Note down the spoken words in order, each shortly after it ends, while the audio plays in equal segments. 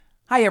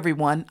Hi,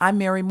 everyone. I'm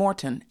Mary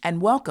Morton,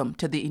 and welcome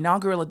to the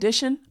inaugural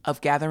edition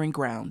of Gathering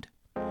Ground.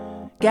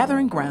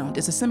 Gathering Ground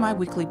is a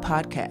semi-weekly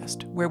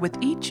podcast where with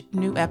each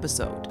new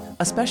episode,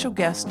 a special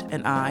guest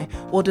and I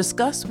will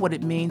discuss what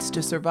it means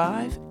to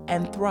survive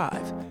and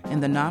thrive in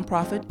the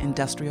nonprofit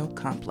industrial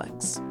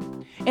complex.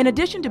 In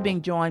addition to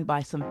being joined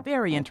by some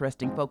very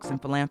interesting folks in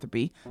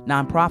philanthropy,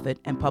 nonprofit,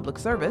 and public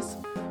service,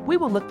 we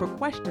will look for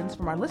questions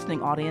from our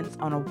listening audience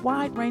on a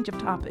wide range of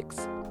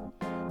topics.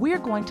 We are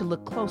going to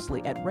look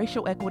closely at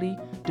racial equity,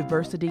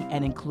 diversity,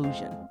 and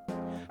inclusion.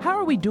 How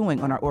are we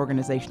doing on our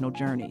organizational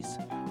journeys?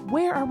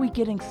 Where are we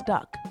getting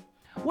stuck?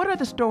 What are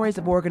the stories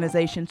of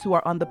organizations who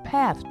are on the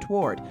path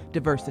toward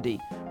diversity,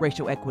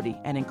 racial equity,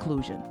 and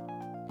inclusion?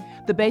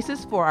 The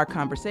basis for our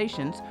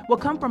conversations will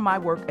come from my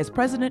work as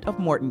president of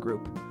Morton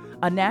Group,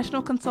 a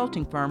national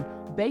consulting firm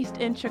based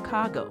in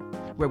Chicago,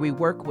 where we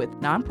work with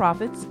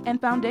nonprofits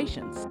and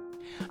foundations.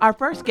 Our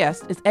first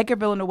guest is Edgar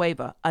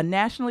Villanueva, a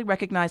nationally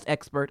recognized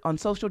expert on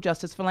social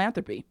justice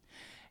philanthropy.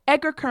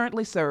 Edgar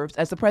currently serves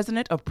as the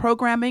president of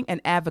programming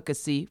and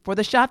advocacy for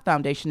the Schott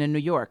Foundation in New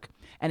York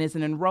and is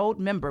an enrolled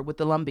member with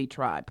the Lumbee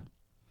tribe.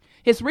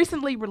 His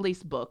recently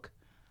released book,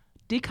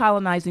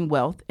 Decolonizing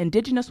Wealth: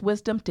 Indigenous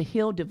Wisdom to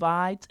Heal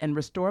Divides and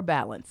Restore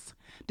Balance,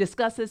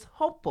 discusses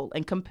hopeful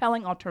and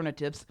compelling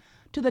alternatives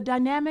to the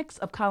dynamics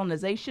of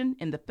colonization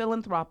in the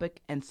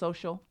philanthropic and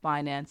social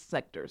finance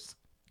sectors.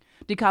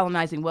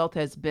 Decolonizing Wealth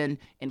has been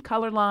in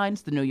Color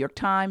Lines, The New York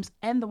Times,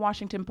 and The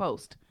Washington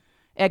Post.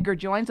 Edgar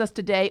joins us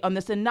today on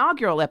this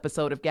inaugural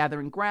episode of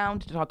Gathering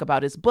Ground to talk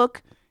about his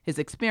book, his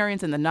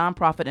experience in the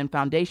nonprofit and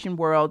foundation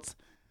worlds.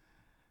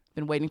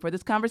 Been waiting for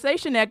this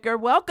conversation, Edgar.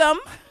 Welcome.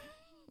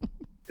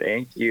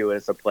 Thank you.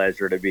 It's a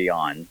pleasure to be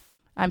on.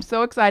 I'm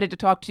so excited to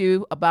talk to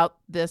you about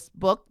this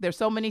book. There's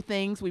so many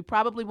things. We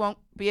probably won't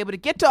be able to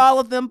get to all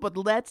of them, but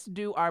let's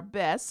do our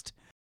best.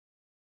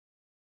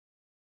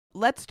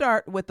 Let's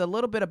start with a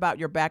little bit about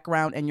your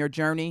background and your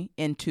journey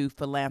into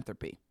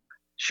philanthropy.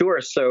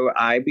 Sure. So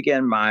I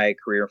began my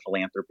career in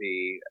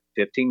philanthropy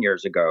 15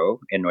 years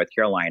ago in North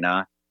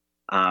Carolina.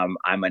 I'm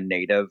a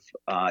Native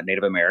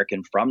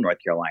American from North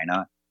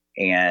Carolina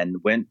and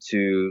went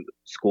to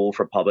school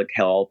for public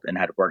health and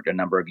had worked a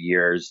number of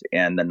years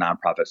in the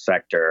nonprofit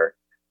sector.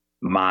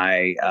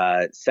 My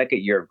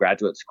second year of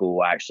graduate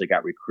school, I actually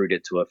got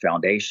recruited to a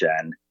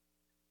foundation.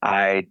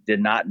 I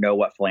did not know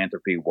what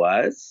philanthropy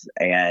was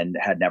and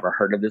had never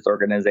heard of this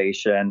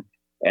organization.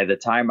 At the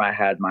time, I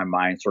had my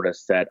mind sort of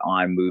set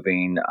on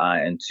moving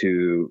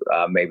into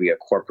maybe a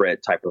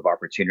corporate type of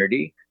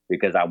opportunity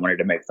because I wanted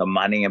to make some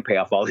money and pay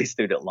off all these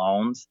student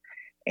loans.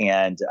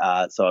 And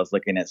so I was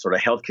looking at sort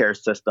of healthcare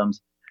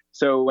systems.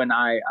 So when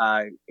I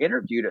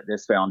interviewed at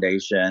this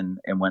foundation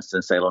in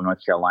Winston-Salem,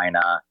 North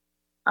Carolina,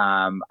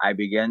 I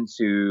began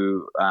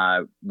to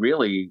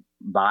really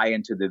buy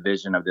into the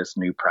vision of this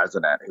new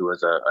president, who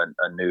was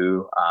a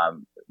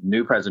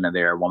new president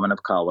there, a woman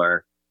of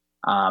color,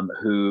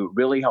 who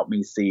really helped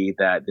me see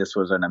that this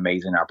was an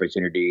amazing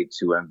opportunity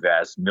to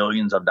invest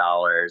millions of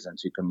dollars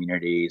into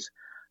communities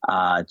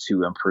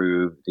to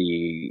improve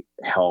the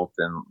health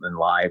and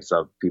lives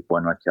of people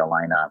in North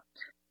Carolina.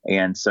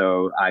 And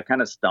so I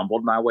kind of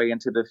stumbled my way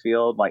into the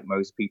field like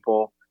most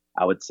people.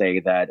 I would say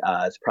that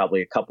it's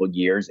probably a couple of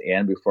years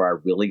in before I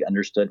really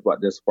understood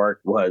what this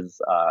work was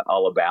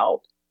all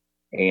about.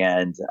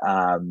 And,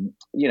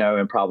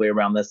 and probably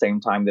around the same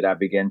time that I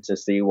began to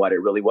see what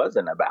it really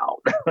wasn't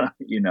about, that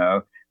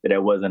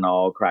it wasn't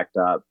all cracked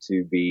up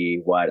to be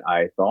what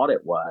I thought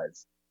it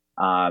was.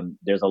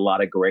 There's a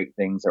lot of great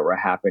things that were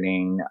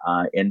happening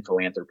in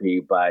philanthropy,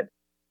 but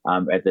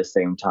at the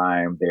same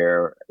time,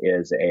 there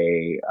is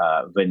a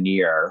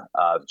veneer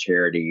of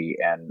charity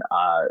and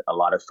a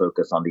lot of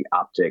focus on the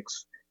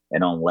optics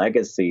and on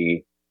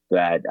legacy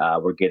that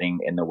were getting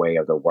in the way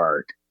of the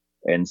work.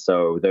 And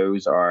so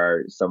those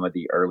are some of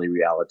the early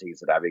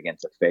realities that I began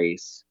to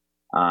face,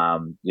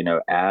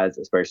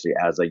 especially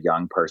as a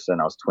young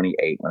person. I was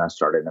 28 when I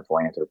started in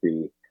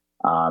philanthropy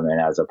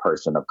and as a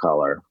person of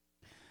color.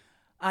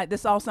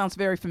 This all sounds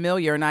very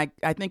familiar, and I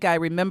think I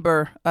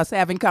remember us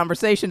having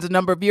conversations a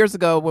number of years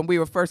ago when we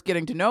were first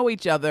getting to know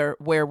each other,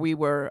 where we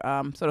were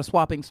sort of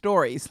swapping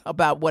stories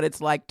about what it's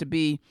like to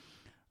be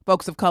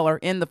folks of color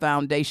in the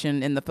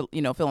foundation, in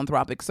the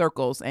philanthropic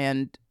circles,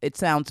 and it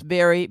sounds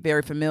very,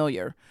 very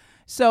familiar.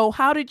 So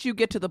how did you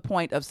get to the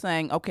point of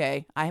saying,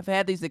 okay, I have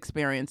had these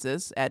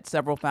experiences at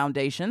several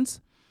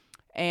foundations,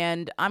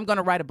 and I'm going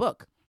to write a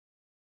book?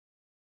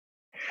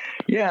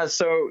 Yeah,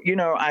 so,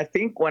 I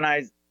think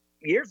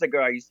years ago,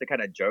 I used to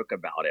kind of joke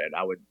about it.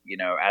 I would,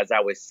 as I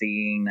was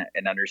seeing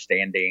and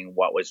understanding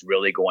what was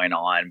really going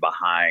on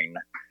behind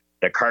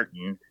the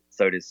curtain,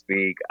 so to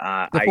speak.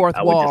 The fourth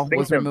wall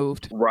was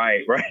removed.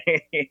 Right.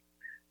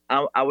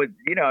 I would,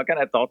 I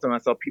kind of thought to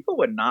myself, people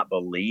would not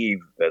believe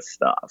this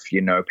stuff.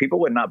 People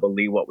would not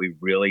believe what we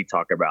really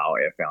talk about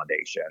at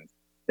foundations.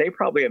 They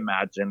probably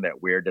imagine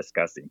that we're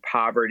discussing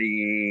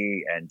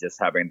poverty and just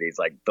having these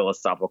like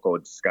philosophical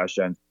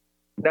discussions.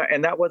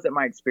 And that wasn't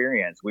my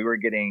experience. We were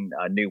getting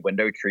new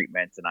window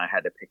treatments and I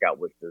had to pick out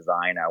which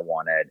design I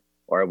wanted.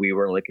 or we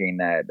were looking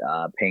at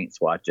paint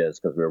swatches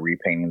because we were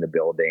repainting the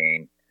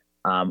building.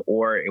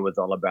 Or it was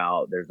all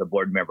about there's a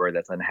board member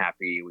that's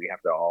unhappy. We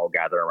have to all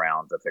gather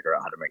around to figure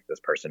out how to make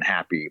this person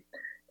happy.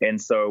 And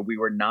so we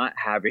were not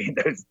having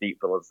those deep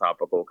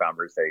philosophical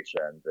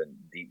conversations and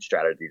deep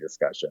strategy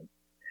discussions.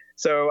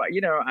 So,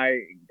 I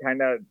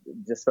kind of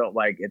just felt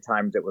like at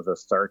times it was a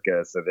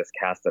circus of this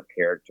cast of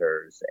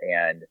characters.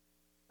 And,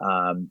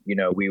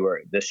 we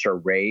were this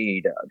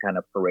charade kind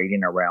of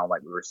parading around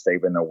like we were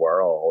saving the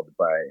world,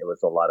 but it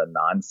was a lot of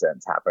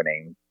nonsense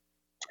happening.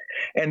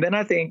 And then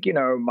I think,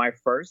 my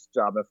first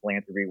job of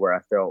philanthropy where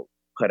I felt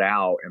put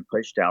out and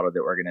pushed out of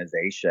the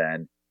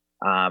organization,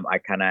 I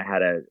kind of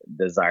had a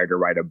desire to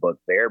write a book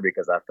there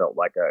because I felt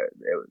like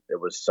it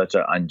was such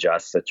an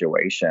unjust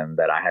situation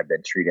that I had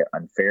been treated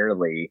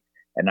unfairly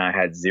and I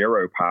had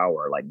zero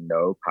power, like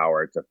no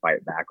power to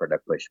fight back or to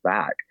push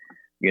back.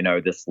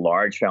 This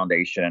large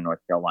foundation in North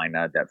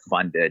Carolina that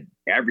funded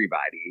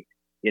everybody.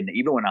 And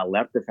even when I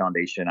left the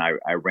foundation,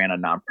 I ran a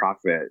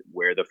nonprofit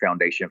where the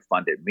foundation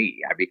funded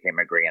me. I became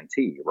a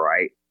grantee,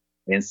 right?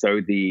 And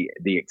so the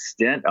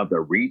extent of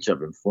the reach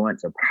of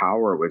influence and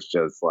power was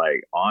just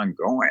like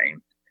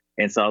ongoing.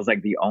 And so I was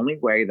like, the only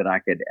way that I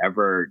could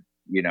ever,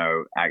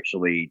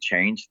 actually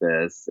change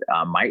this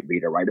might be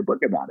to write a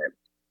book about it.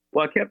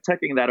 Well, I kept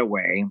tucking that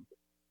away.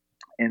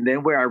 And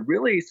then where I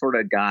really sort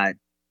of got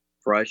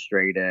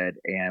frustrated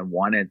and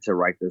wanted to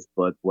write this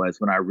book was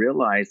when I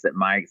realized that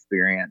my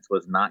experience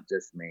was not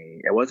just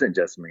me. It wasn't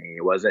just me.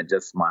 It wasn't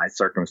just my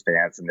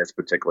circumstance in this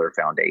particular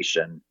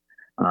foundation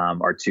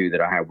or two that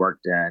I had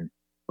worked in,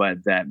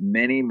 but that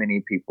many,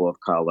 many people of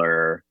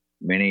color,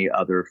 many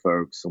other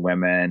folks,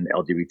 women,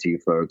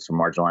 LGBT folks from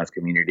marginalized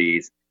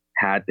communities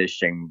had this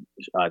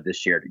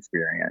shared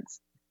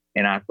experience.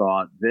 And I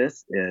thought,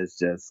 this is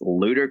just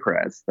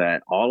ludicrous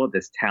that all of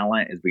this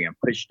talent is being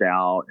pushed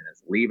out and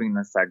is leaving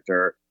the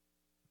sector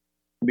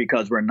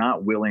because we're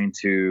not willing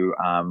to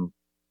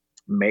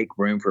make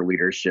room for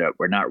leadership.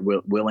 We're not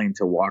willing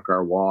to walk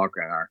our walk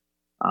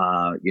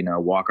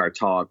and walk our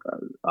talk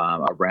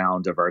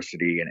around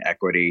diversity and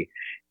equity.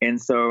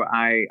 And so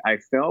I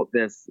felt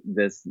this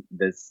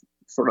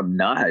sort of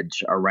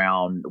nudge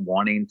around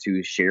wanting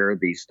to share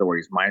these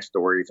stories, my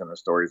stories and the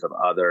stories of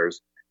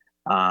others.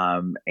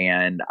 And,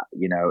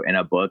 in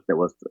a book that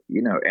was,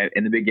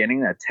 in the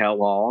beginning, a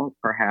tell-all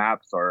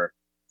perhaps, or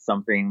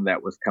something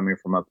that was coming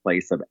from a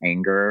place of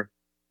anger.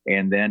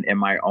 And then in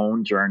my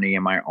own journey,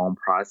 in my own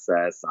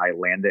process, I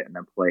landed in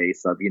a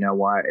place of,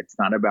 it's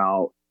not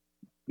about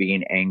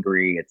being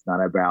angry. It's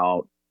not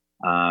about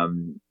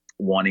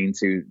wanting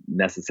to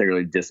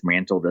necessarily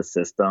dismantle the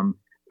system.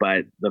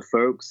 But the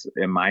folks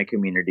in my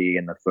community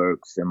and the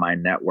folks in my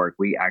network,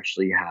 we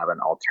actually have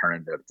an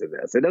alternative to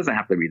this. It doesn't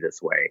have to be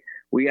this way.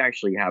 We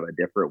actually have a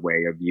different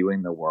way of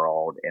viewing the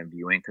world and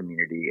viewing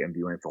community and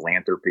viewing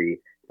philanthropy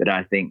that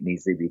I think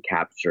needs to be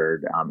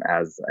captured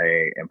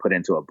and put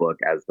into a book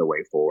as the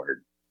way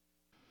forward.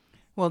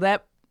 Well,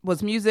 that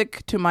was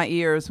music to my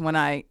ears when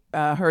I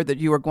heard that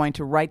you were going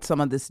to write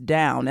some of this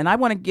down. And I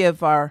want to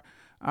give our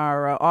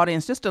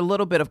audience just a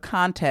little bit of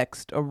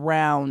context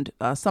around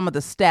some of the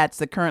stats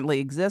that currently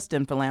exist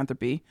in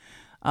philanthropy,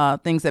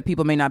 things that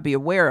people may not be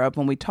aware of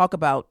when we talk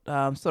about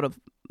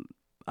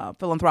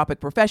philanthropic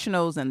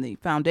professionals and the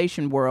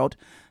foundation world.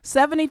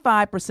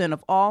 75%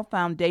 of all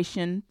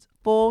foundations'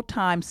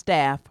 full-time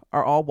staff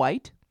are all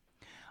white.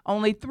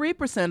 Only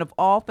 3% of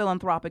all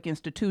philanthropic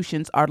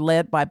institutions are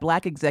led by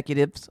Black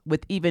executives,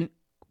 with even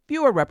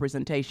fewer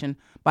representation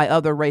by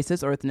other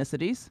races or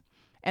ethnicities.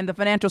 And the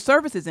financial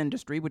services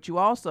industry, which you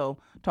also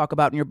talk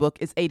about in your book,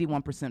 is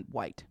 81%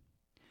 white.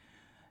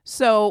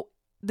 So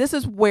this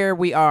is where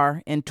we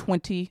are in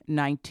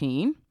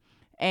 2019.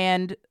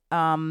 And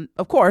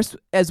of course,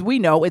 as we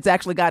know, it's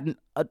actually gotten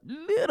a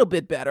little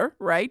bit better,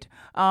 right?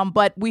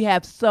 But we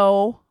have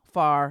so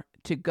far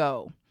to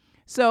go.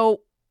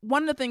 So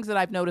one of the things that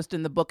I've noticed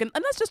in the book, and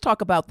let's just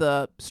talk about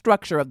the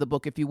structure of the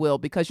book, if you will,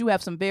 because you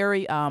have some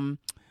very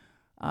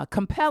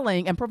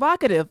compelling and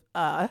provocative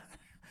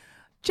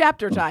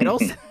chapter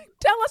titles.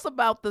 Tell us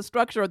about the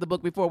structure of the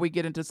book before we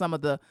get into some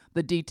of the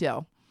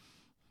detail.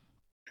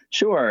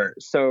 Sure.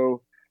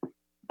 So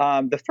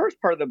the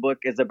first part of the book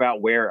is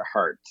about where it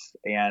hurts.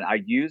 And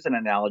I use an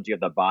analogy of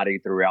the body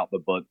throughout the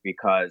book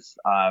because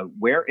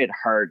where it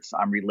hurts,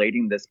 I'm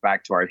relating this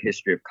back to our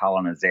history of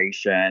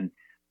colonization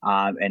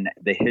and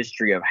the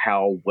history of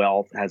how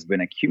wealth has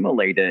been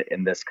accumulated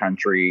in this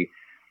country,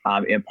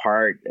 in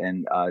part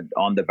and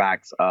on the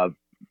backs of,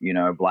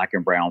 Black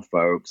and brown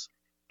folks,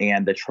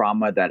 and the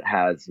trauma that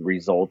has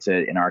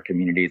resulted in our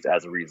communities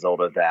as a result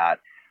of that.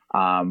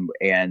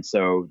 And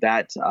so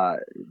that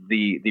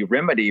the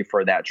remedy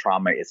for that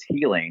trauma is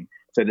healing.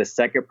 So the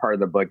second part of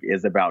the book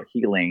is about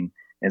healing.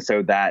 And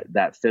so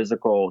that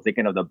physical,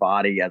 thinking of the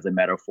body as a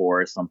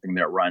metaphor, is something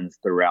that runs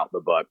throughout the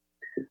book.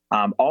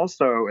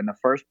 Also, in the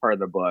first part of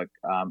the book,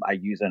 I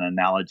use an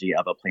analogy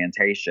of a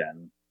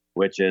plantation,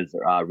 which is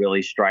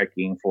really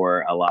striking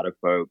for a lot of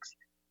folks.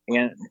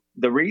 And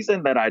the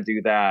reason that I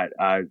do that,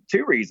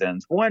 two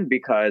reasons. One,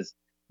 because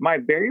my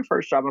very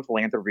first job in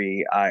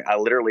philanthropy, I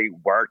literally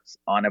worked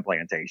on a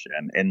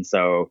plantation. And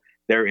so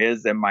there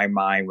is in my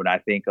mind, when I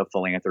think of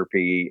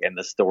philanthropy and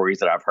the stories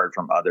that I've heard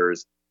from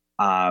others,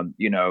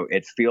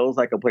 it feels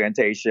like a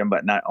plantation,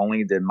 but not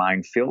only did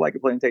mine feel like a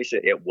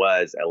plantation, it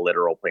was a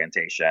literal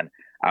plantation.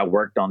 I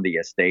worked on the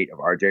estate of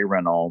R.J.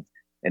 Reynolds.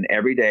 And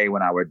every day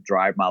when I would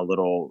drive my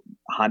little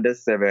Honda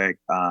Civic,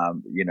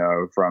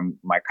 from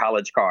my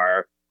college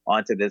car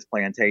onto this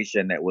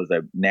plantation that was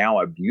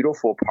now a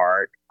beautiful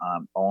park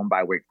owned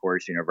by Wake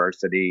Forest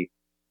University.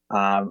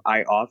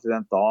 I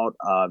often thought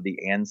of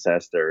the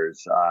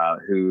ancestors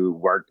who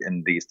worked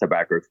in these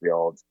tobacco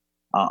fields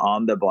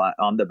on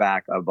the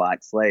back of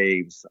Black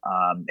slaves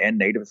and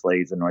Native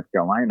slaves in North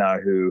Carolina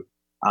who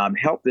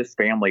helped this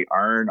family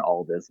earn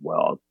all this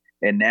wealth.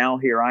 And now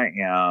here I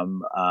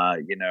am,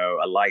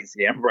 a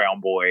light-skinned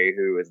brown boy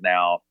who is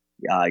now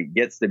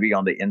gets to be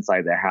on the inside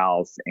of the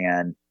house,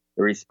 and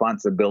the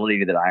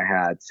responsibility that I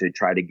had to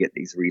try to get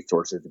these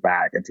resources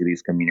back into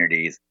these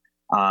communities.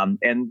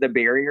 And the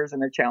barriers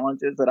and the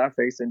challenges that I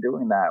faced in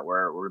doing that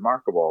were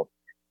remarkable.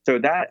 So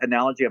that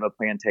analogy of a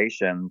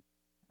plantation,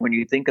 when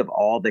you think of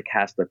all the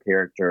cast of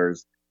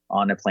characters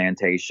on a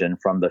plantation,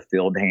 from the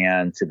field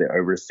hand to the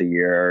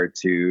overseer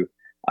to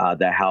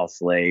the house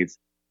slaves,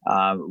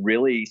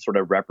 really sort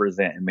of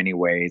represent in many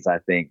ways, I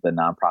think, the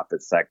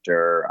nonprofit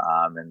sector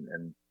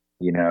and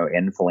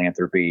in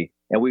philanthropy.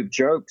 And we've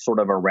joked sort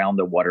of around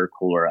the water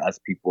cooler, us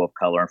people of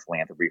color in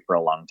philanthropy, for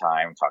a long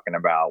time, talking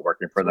about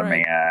working for the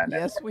man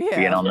yes, and we have.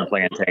 being on the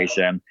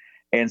plantation.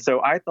 And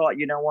so I thought,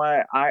 you know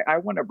what, I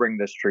want to bring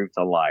this truth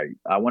to light.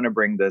 I want to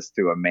bring this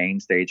to a main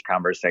stage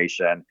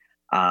conversation.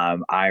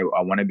 I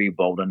want to be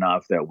bold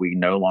enough that we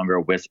no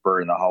longer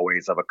whisper in the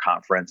hallways of a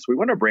conference. We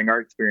want to bring our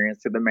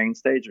experience to the main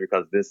stage,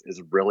 because this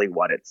is really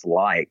what it's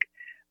like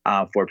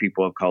for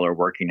people of color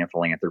working in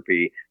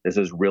philanthropy. This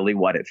is really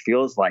what it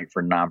feels like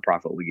for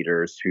nonprofit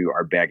leaders who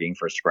are begging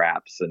for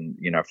scraps and,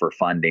 for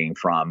funding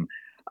from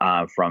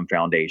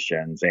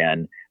foundations.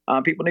 And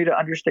people need to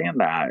understand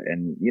that.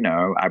 And,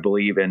 I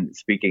believe in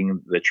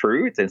speaking the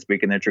truth and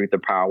speaking the truth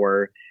of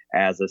power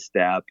as a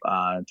step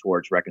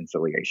towards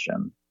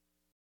reconciliation.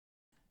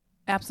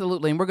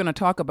 Absolutely. And we're going to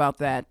talk about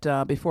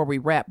that before we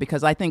wrap,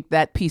 because I think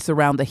that piece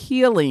around the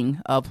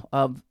healing of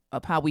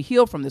how we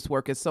heal from this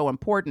work is so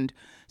important.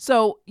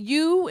 So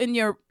you in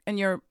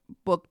your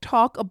book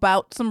talk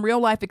about some real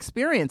life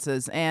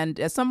experiences. And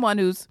as someone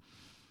who's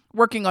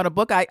working on a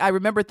book, I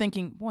remember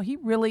thinking, well, he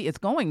really is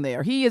going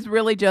there. He is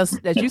really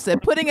just, as you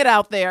said, putting it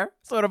out there,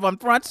 sort of on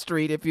Front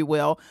Street, if you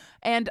will.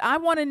 And I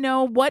want to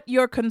know what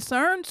your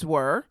concerns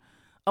were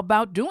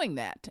about doing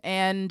that,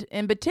 and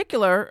in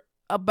particular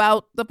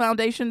about the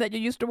foundation that you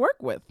used to work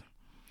with.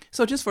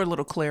 So just for a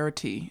little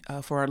clarity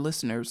for our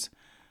listeners,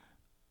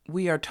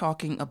 we are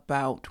talking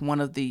about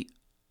one of the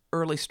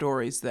early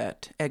stories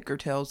that Edgar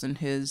tells in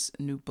his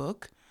new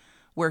book,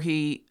 where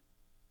he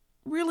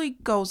really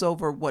goes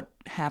over what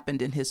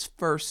happened in his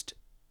first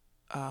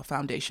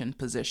foundation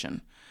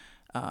position.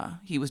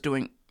 He was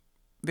doing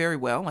very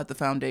well at the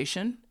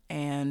foundation,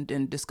 and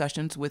in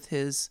discussions with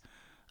his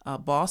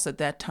boss at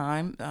that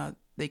time,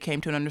 they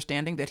came to an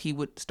understanding that he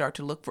would start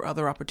to look for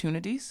other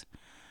opportunities.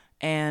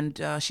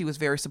 And she was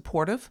very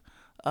supportive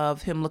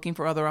of him looking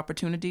for other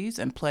opportunities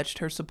and pledged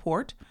her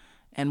support.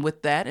 And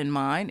with that in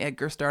mind,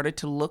 Edgar started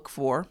to look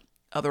for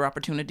other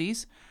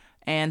opportunities.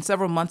 And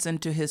several months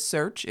into his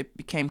search, it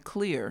became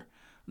clear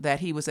that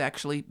he was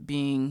actually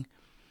being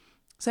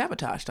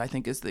sabotaged, I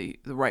think is the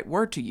right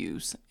word to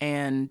use.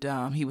 And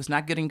he was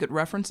not getting good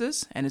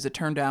references. And as it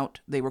turned out,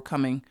 they were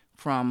coming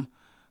from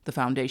the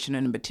foundation,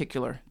 and in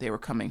particular, they were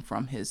coming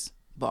from his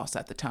boss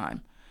at the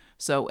time.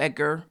 So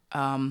Edgar,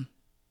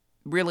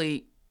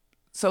 really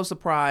so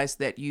surprised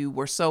that you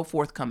were so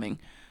forthcoming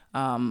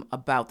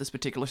about this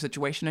particular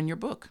situation in your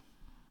book.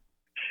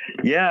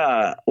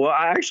 Yeah, well,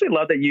 I actually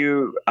love that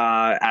you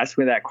asked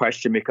me that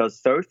question,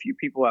 because so few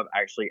people have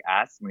actually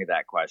asked me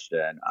that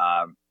question.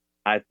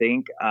 I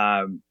think,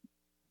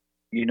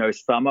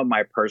 some of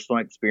my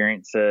personal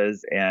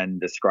experiences in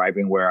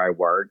describing where I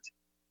worked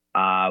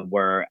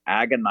were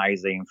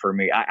agonizing for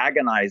me. I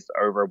agonized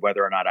over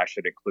whether or not I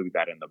should include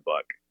that in the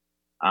book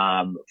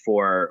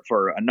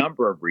for a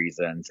number of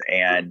reasons.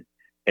 And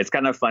it's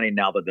kind of funny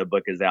now that the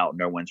book is out,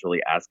 no one's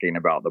really asking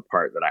about the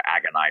part that I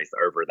agonized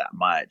over that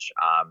much.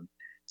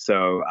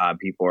 So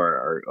people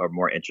are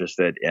more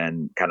interested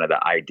in kind of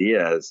the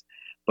ideas.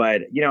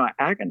 But, I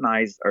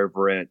agonized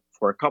over it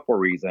for a couple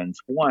of reasons.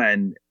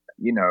 One,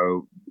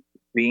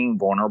 being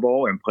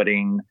vulnerable and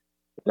putting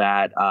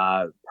that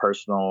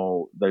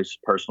those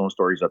personal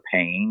stories of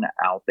pain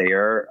out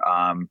there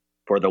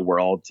for the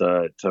world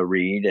to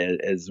read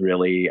is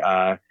really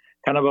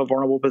kind of a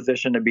vulnerable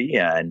position to be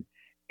in.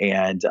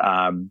 And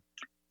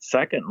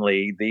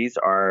secondly, these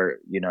are,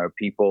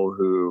 people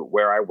who,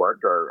 where I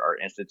worked are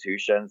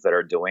institutions that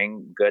are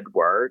doing good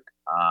work.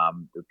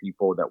 The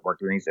people that work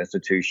in these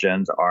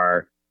institutions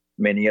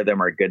many of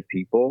them are good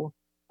people.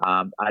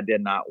 I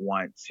did not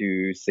want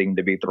to seem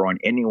to be throwing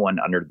anyone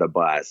under the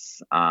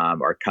bus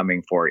or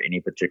coming for any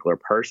particular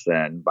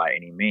person by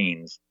any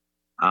means.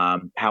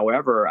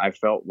 However, I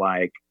felt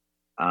like,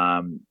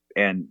 and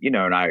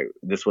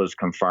this was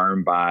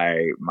confirmed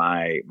by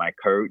my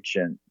coach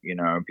and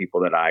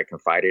people that I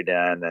confided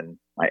in and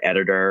my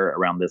editor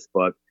around this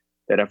book,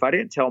 that if I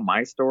didn't tell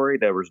my story,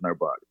 there was no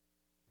book.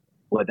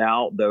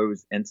 Without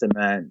those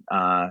intimate,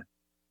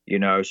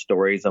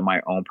 stories of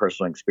my own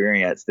personal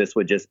experience, this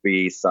would just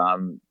be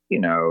some,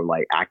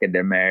 like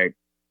academic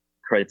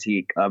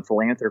critique of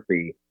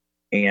philanthropy.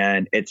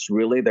 And it's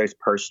really those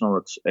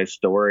personal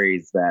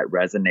stories that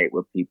resonate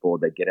with people,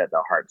 that get at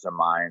the hearts and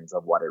minds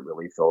of what it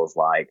really feels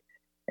like.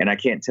 And I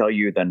can't tell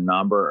you the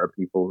number of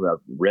people who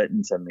have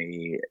written to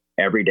me.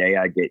 Every day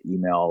I get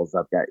emails.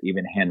 I've got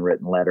even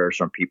handwritten letters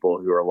from people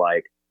who are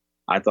like,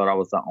 I thought I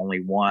was the only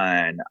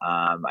one.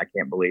 I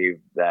can't believe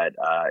that,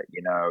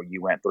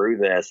 you went through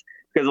this.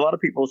 Because a lot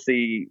of people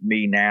see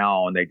me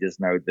now and they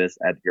just know this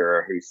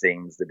Edgar who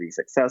seems to be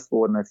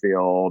successful in the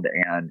field,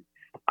 and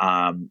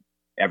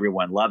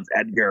everyone loves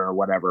Edgar or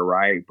whatever,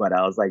 right? But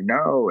I was like,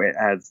 no, it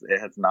has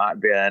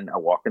not been a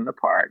walk in the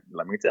park.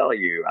 Let me tell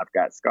you, I've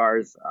got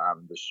scars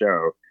to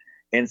show.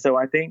 And so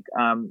I think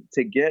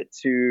to get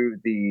to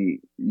the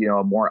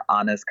a more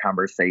honest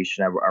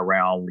conversation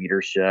around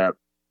leadership,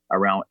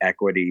 around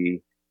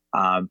equity,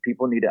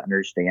 people need to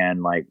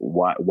understand like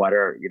what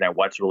are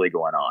what's really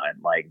going on.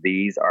 Like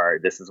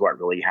this is what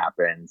really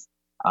happens,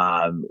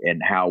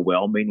 and how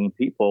well-meaning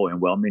people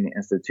and well-meaning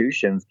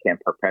institutions can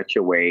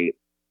perpetuate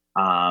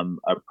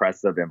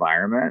oppressive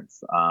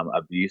environments,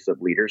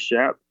 abusive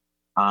leadership,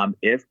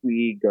 if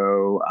we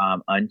go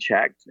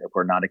unchecked, if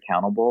we're not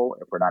accountable,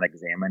 if we're not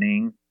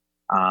examining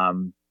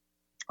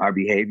our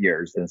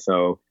behaviors. And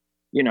so,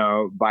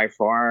 by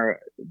far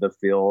the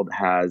field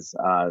has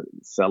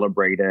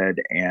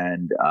celebrated,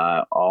 and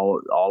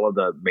all of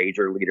the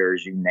major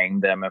leaders, you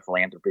name them in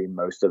philanthropy,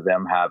 most of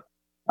them have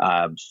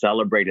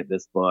celebrated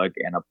this book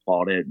and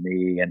applauded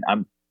me. And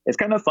it's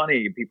kind of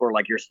funny. People are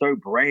like, "You're so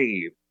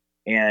brave,"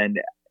 and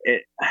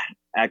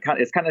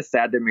it's kind of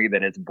sad to me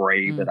that it's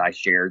brave that I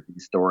shared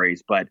these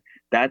stories, but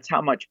that's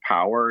how much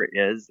power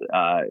is,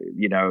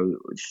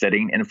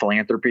 sitting in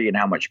philanthropy, and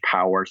how much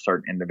power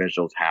certain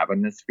individuals have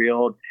in this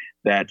field,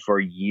 that for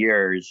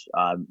years,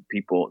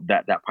 people,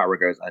 that power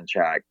goes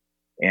unchecked,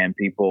 and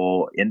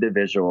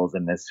individuals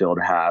in this field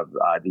have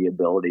the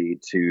ability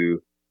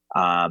to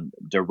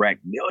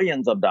direct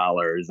millions of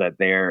dollars at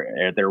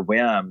their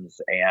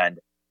whims. And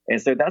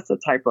so that's the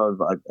type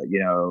of,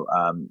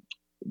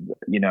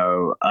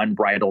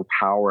 unbridled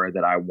power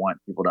that I want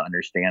people to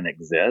understand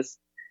exists,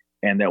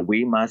 and that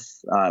we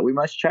must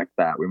check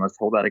that. We must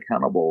hold that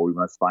accountable. We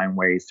must find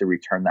ways to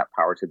return that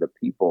power to the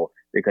people,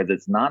 because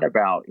it's not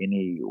about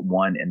any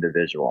one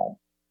individual.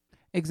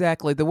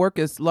 Exactly. The work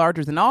is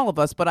larger than all of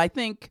us, but I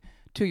think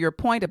to your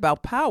point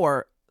about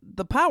power,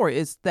 the power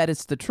is that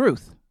it's the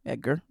truth,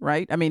 Edgar,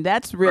 right? I mean,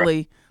 that's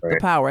really Right. the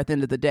power at the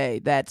end of the day,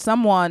 that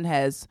someone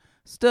has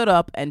stood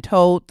up and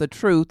told the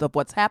truth of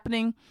what's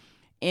happening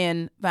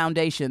in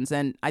foundations.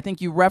 And I think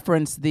you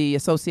referenced the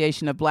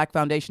Association of Black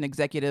Foundation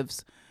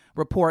Executives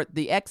report,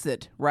 The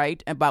Exit,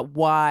 right? About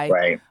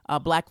why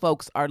Black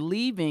folks are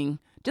leaving,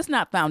 just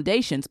not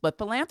foundations, but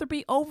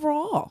philanthropy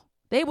overall.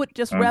 They would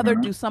just rather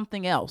do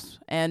something else.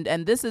 And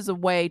this is a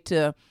way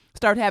to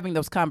start having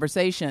those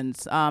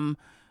conversations.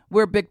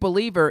 We're a big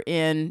believer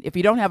in, if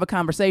you don't have a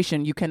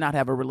conversation, you cannot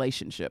have a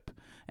relationship.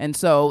 And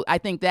so I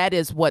think that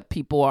is what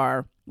people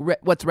are,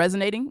 what's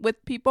resonating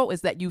with people,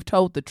 is that you've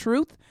told the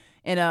truth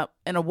in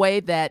a way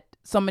that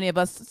so many of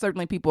us,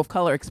 certainly people of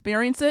color,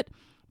 experience it,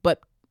 but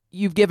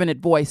you've given it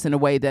voice in a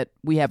way that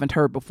we haven't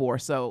heard before.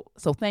 So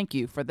thank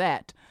you for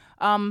that.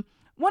 Want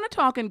to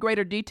talk in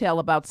greater detail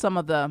about some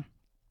of the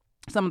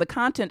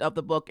content of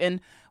the book, and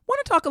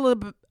want to talk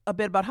a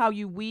bit about how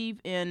you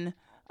weave in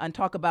and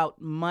talk about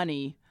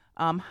money,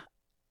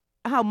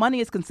 how money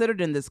is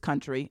considered in this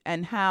country,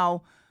 and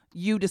how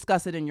you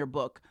discuss it in your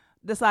book.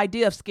 This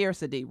idea of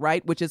scarcity,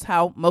 right, which is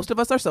how most of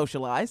us are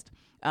socialized.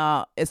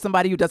 As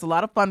somebody who does a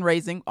lot of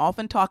fundraising,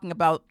 often talking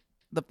about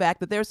the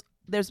fact that there's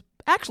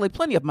actually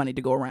plenty of money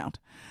to go around,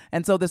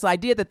 and so this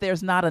idea that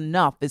there's not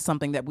enough is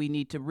something that we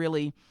need to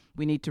really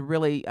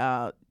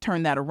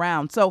turn that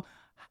around. So,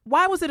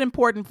 why was it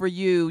important for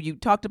you? You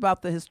talked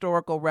about the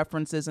historical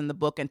references in the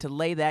book and to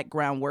lay that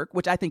groundwork,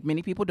 which I think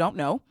many people don't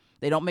know.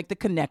 They don't make the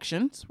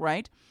connections,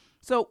 right?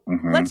 So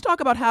let's talk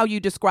about how you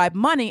describe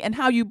money and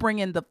how you bring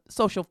in the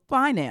social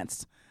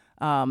finance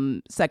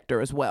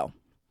sector as well.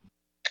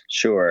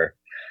 Sure.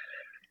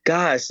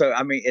 Gosh, so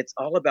I mean, it's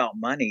all about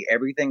money.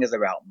 Everything is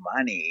about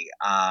money,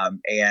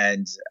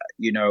 and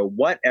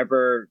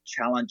whatever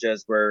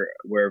challenges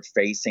we're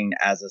facing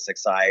as a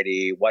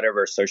society,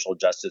 whatever social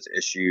justice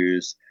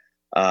issues,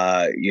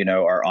 are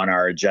on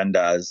our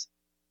agendas.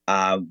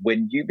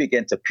 When you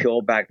begin to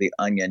peel back the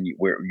onion,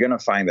 we're going to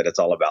find that it's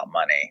all about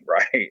money,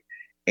 right?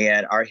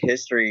 And our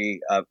history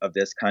of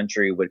this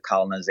country with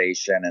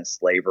colonization and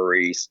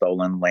slavery,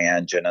 stolen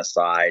land,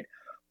 genocide,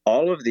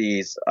 all of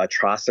these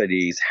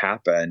atrocities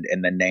happened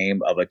in the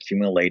name of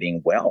accumulating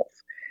wealth.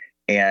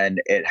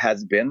 And it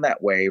has been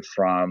that way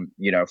from,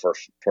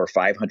 for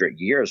 500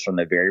 years, from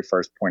the very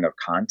first point of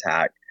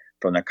contact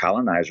from the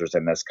colonizers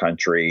in this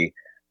country,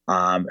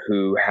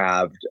 who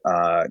have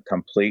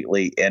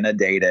completely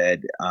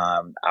inundated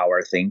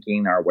our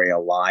thinking, our way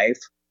of life,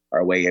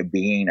 our way of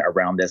being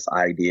around this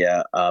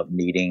idea of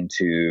needing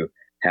to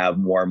have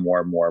more,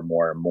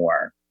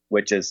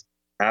 which is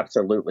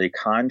absolutely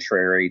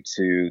contrary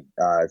to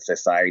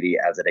society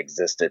as it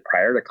existed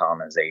prior to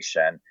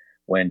colonization,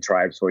 when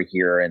tribes were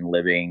here and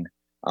living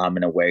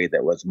in a way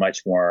that was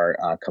much more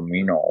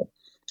communal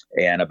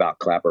and about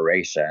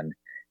collaboration.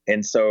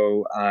 And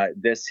so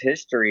this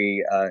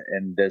history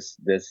and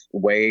this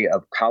way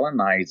of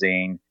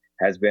colonizing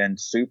has been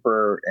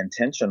super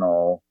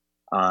intentional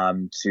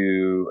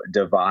to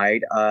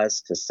divide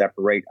us, to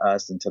separate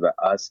us into the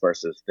us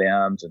versus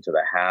thems, into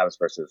the haves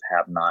versus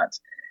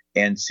have-nots,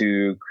 and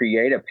to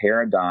create a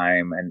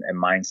paradigm and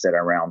mindset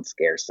around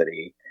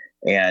scarcity.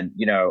 And,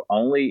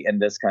 only in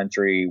this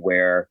country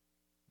where,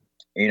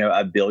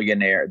 a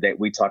billionaire, that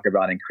we talk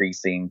about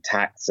increasing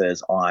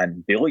taxes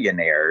on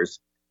billionaires,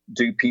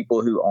 do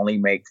people who only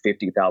make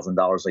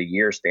 $50,000 a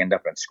year stand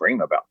up and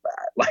scream about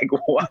that? Like,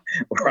 what?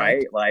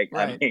 Right? Like,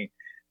 right. I mean,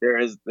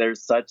 there's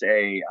such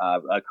a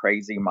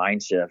crazy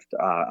mind shift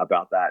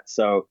about that.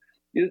 So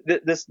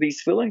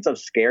these feelings of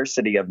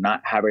scarcity, of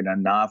not having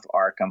enough,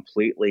 are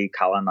completely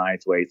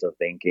colonized ways of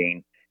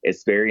thinking.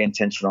 It's very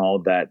intentional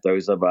that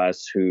those of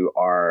us who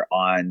are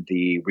on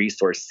the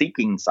resource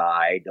seeking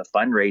side, the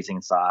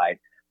fundraising side,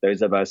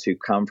 those of us who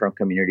come from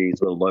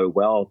communities with low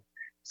wealth,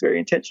 it's very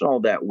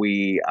intentional that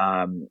we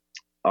are,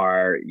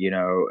 for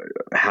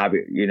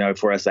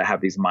us to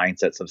have these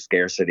mindsets of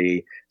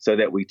scarcity, so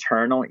that we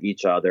turn on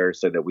each other,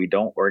 so that we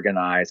don't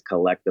organize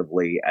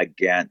collectively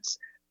against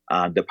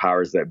the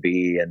powers that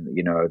be and,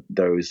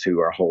 those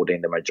who are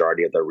holding the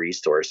majority of the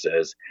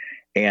resources.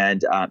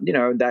 And,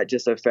 that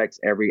just affects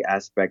every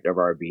aspect of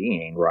our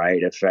being,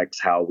 right? It affects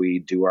how we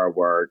do our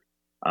work,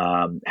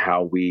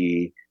 how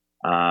we,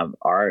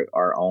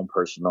 our own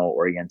personal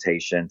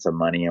orientation to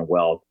money and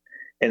wealth.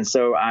 And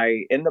so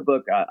in the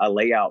book, I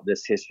lay out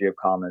this history of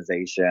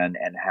colonization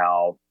and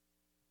how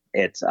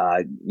it's,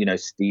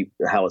 steep,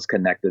 how it's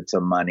connected to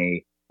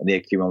money and the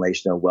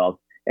accumulation of wealth.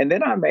 And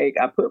then I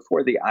put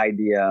forth the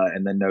idea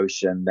and the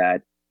notion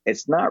that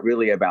it's not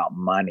really about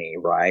money,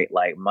 right?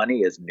 Like,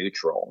 money is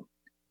neutral.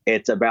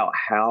 It's about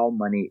how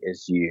money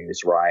is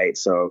used, right?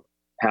 So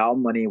how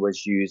money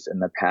was used in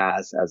the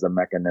past as a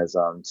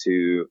mechanism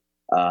to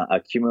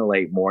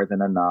accumulate more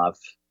than enough,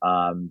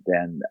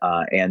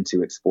 and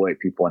to exploit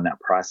people in that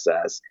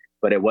process.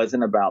 But it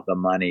wasn't about the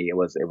money. It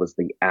was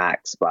the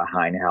acts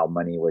behind how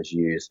money was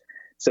used.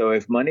 So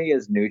if money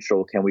is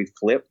neutral, can we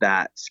flip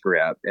that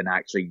script and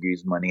actually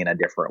use money in a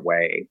different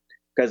way?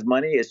 Because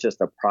money is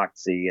just a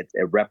proxy. It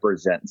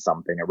represents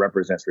something. It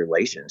represents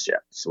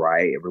relationships,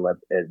 right? It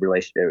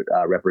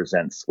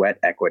represents sweat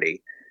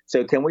equity.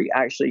 So can we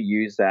actually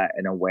use that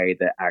in a way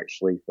that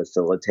actually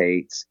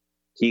facilitates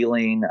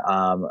healing,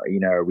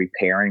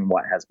 repairing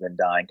what has been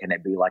done? Can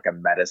it be like a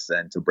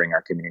medicine to bring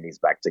our communities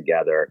back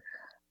together?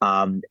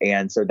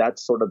 And so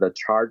that's sort of the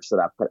charge that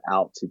I put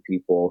out to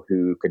people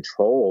who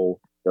control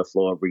the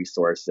flow of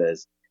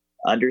resources,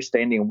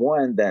 understanding,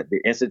 one, that the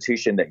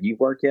institution that you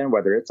work in,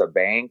 whether it's a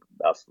bank,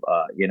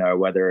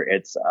 whether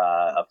it's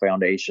a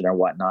foundation or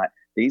whatnot,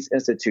 these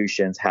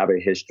institutions have a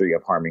history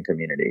of harming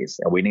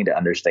communities, and we need to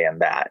understand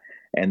that.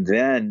 And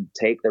then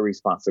take the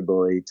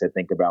responsibility to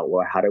think about,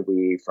 well, how do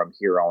we, from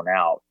here on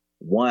out,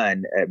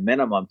 one, at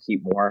minimum,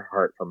 keep more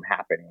hurt from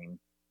happening,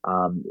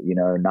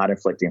 not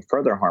inflicting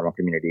further harm on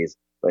communities.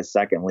 But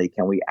secondly,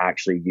 can we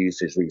actually use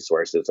these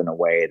resources in a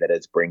way that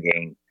is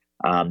bringing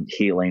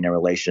healing and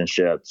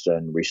relationships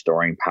and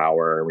restoring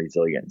power and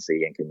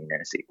resiliency in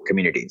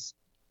communities?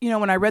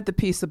 When I read the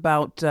piece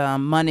about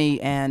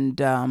money and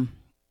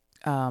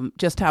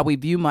just how we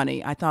view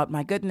money, I thought,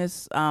 my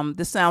goodness,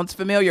 this sounds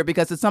familiar,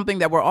 because it's something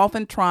that we're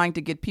often trying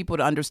to get people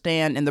to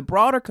understand in the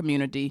broader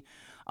community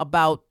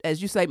about,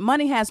 as you say,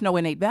 money has no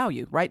innate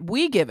value, right?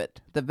 We give it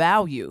the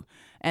value,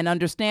 and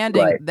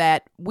understanding right.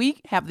 that we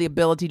have the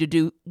ability to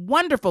do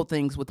wonderful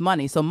things with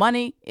money. So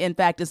money, in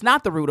fact, is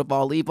not the root of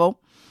all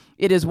evil.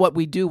 It is what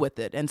we do with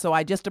it. And so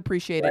I just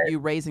appreciated right. you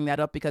raising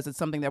that up, because it's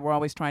something that we're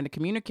always trying to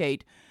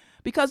communicate,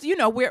 because,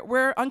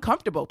 we're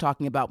uncomfortable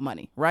talking about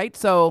money, right?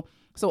 So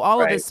all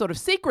right. of this sort of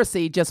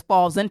secrecy just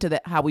falls into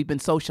that, how we've been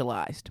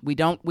socialized. We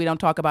don't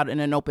talk about it in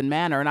an open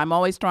manner. And I'm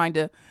always trying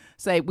to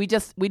say, we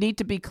need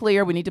to be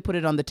clear. We need to put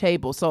it on the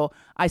table. So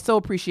I so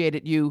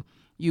appreciated you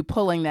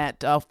pulling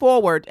that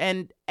forward,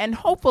 and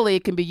hopefully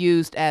it can be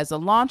used as a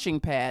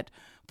launching pad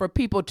for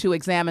people to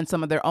examine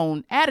some of their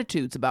own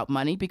attitudes about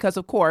money, because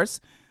of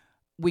course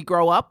we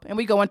grow up and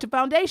we go into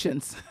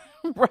foundations,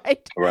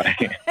 right?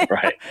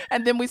 Right.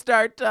 And then we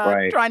start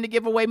trying to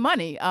give away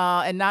money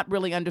and not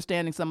really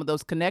understanding some of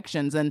those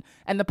connections and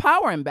the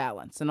power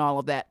imbalance and all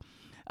of that.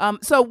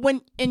 So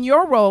when in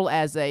your role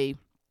as a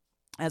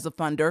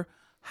funder,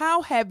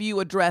 how have you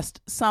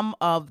addressed some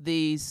of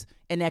these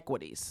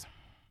inequities?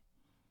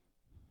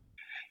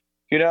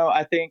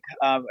 I think,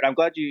 and I'm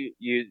glad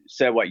you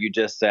said what you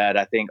just said.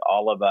 I think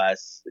all of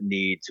us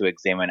need to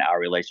examine our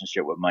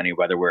relationship with money,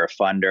 whether we're a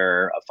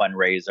funder, a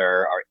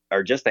fundraiser,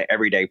 or just an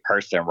everyday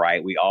person,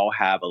 right? We all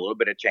have a little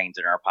bit of change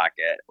in our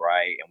pocket,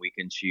 right? And we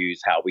can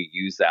choose how we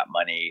use that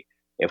money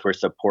if we're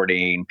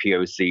supporting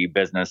POC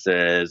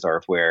businesses or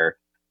if we're,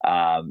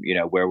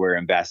 where we're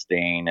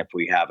investing, if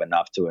we have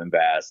enough to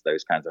invest,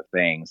 those kinds of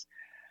things.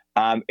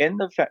 In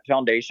the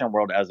foundation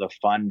world as a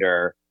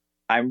funder,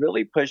 I'm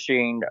really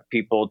pushing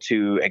people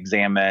to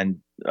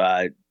examine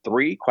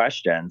three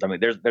questions. I mean,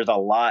 there's a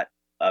lot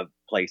of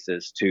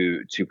places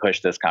to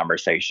push this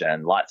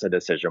conversation, lots of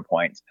decision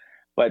points,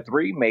 but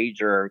three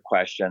major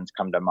questions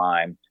come to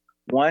mind.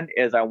 One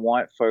is I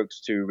want folks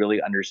to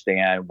really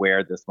understand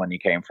where this money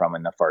came from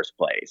in the first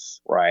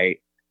place, right?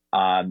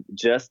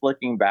 Just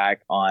looking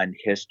back on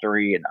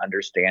history and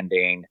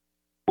understanding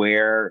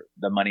where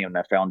the money in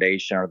the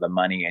foundation or the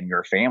money in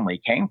your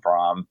family came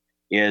from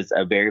is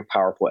a very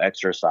powerful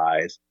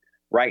exercise.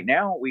 Right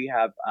now, we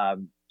have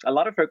a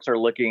lot of folks are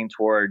looking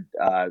toward,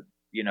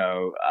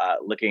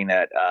 looking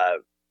at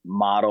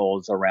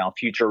models around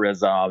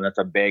futurism. That's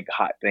a big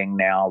hot thing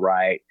now,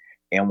 right?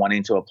 And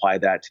wanting to apply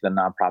that to the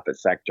nonprofit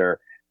sector.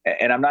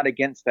 And I'm not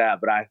against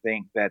that, but I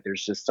think that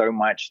there's just so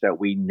much that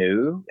we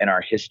knew in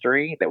our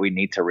history that we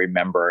need to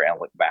remember and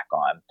look back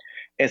on.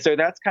 And so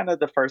that's kind of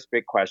the first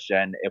big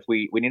question. If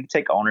we need to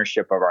take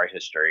ownership of our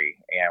history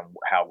and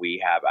how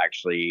we have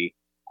actually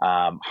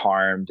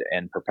harmed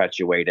and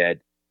perpetuated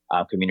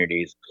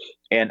communities,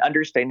 and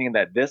understanding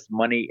that this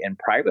money in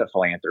private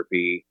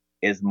philanthropy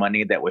is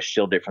money that was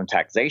shielded from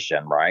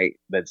taxation, right?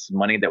 That's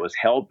money that was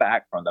held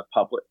back from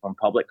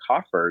public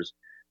coffers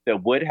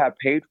that would have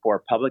paid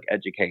for public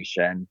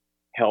education,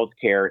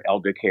 healthcare,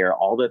 elder care,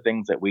 all the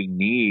things that we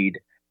need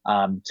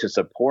to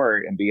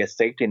support and be a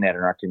safety net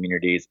in our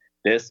communities.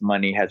 This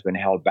money has been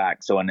held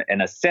back. So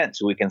in a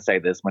sense, we can say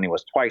this money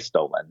was twice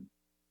stolen.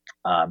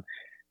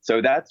 So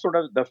that's sort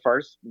of the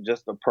first,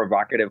 just a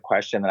provocative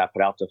question that I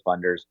put out to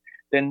funders.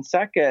 Then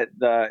second,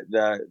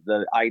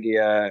 the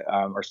idea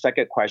or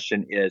second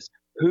question is,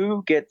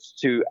 who gets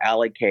to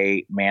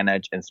allocate,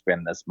 manage, and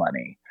spend this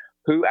money?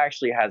 Who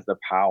actually has the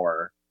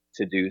power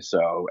to do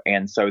so?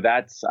 And so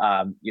that's,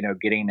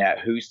 getting at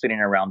who's sitting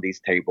around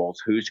these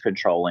tables, who's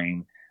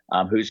controlling,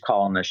 who's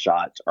calling the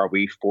shots. Are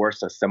we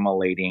force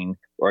assimilating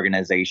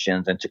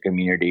organizations into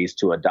communities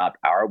to adopt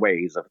our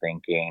ways of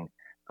thinking?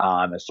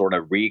 And sort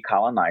of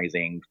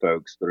recolonizing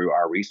folks through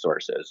our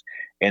resources.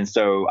 And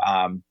so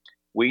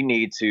we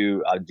need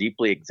to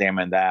deeply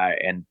examine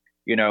that. And,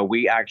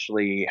 we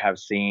actually have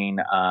seen,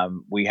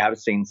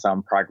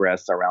 some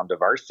progress around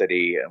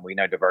diversity, and we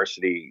know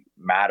diversity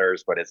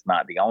matters, but it's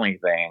not the only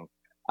thing.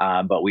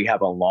 But we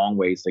have a long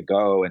ways to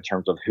go in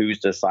terms of who's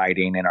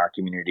deciding in our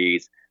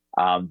communities,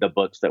 the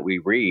books that we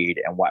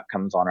read and what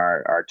comes on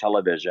our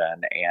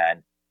television,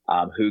 and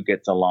who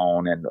gets a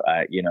loan, and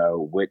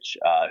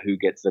who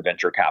gets the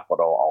venture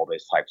capital, all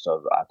those types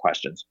of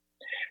questions.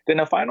 Then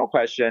the final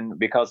question,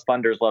 because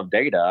funders love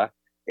data,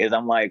 is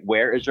I'm like,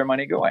 where is your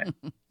money going?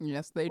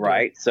 Yes, they do.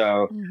 Right.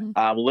 So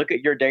look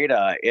at your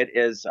data. It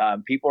is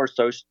people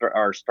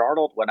are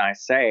startled when I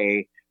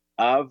say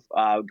of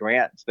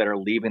grants that are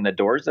leaving the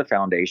doors of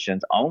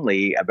foundations,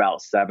 only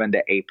about 7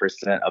 to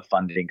 8% of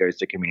funding goes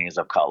to communities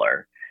of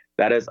color.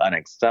 That is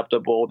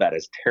unacceptable. That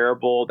is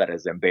terrible. That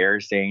is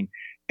embarrassing.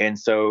 And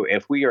so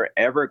if we are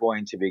ever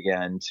going to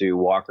begin to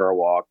walk our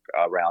walk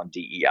around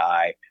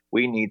DEI,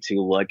 we need to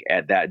look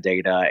at that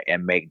data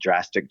and make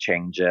drastic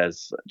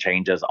changes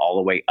all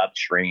the way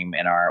upstream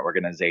in our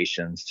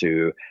organizations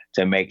to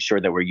make sure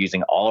that we're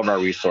using all of our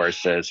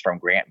resources, from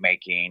grant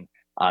making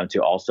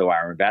to also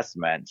our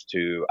investments,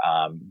 to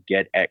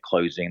get at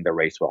closing the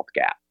race wealth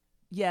gap.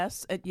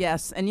 Yes,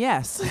 yes, and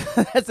yes.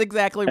 That's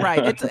exactly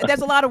right.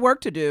 There's a lot of work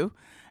to do.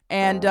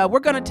 And we're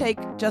going to take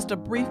just a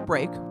brief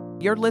break.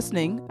 You're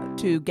listening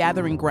to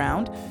Gathering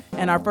Ground,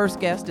 and our first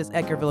guest is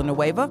Edgar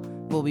Villanueva.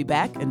 We'll be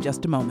back in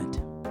just a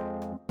moment.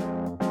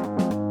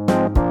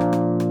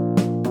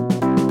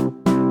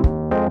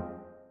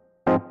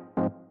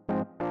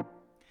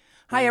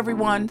 Hi,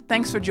 everyone.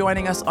 Thanks for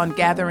joining us on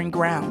Gathering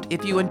Ground.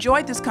 If you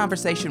enjoyed this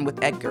conversation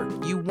with Edgar,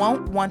 you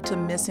won't want to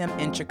miss him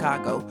in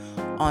Chicago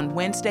on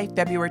Wednesday,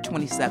 February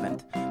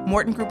 27th.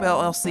 Morton Group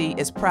LLC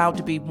is proud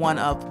to be one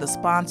of the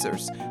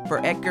sponsors for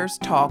Edgar's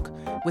talk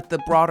with the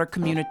broader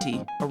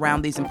community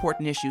around these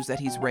important issues that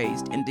he's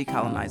raised in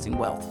Decolonizing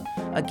Wealth.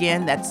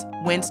 Again, that's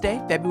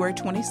Wednesday, February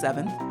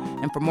 27th.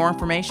 And for more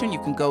information, you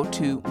can go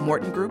to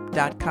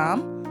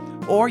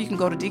mortongroup.com, or you can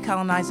go to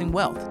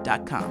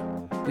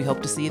decolonizingwealth.com. We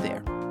hope to see you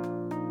there.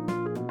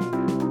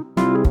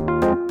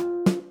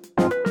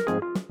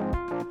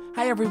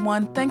 Hi,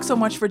 everyone. Thanks so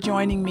much for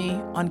joining me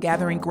on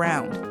Gathering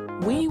Ground.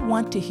 We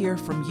want to hear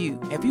from you.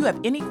 If you have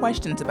any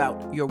questions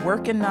about your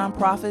work in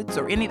nonprofits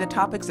or any of the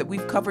topics that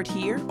we've covered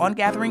here on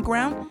Gathering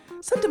Ground,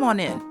 send them on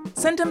in.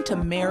 Send them to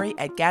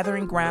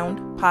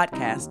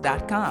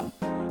Mary@gatheringgroundpodcast.com.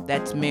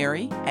 That's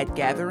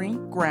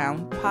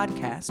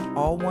Mary@gatheringgroundpodcast,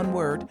 all one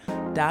word,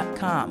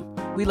 .com.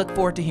 We look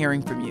forward to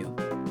hearing from you.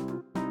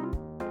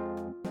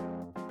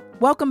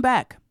 Welcome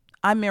back.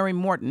 I'm Mary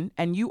Morton,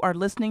 and you are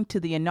listening to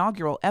the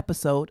inaugural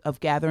episode of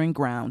Gathering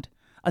Ground,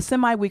 a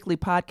semi-weekly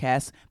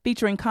podcast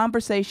featuring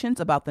conversations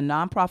about the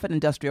nonprofit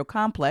industrial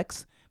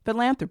complex,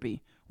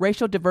 philanthropy,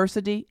 racial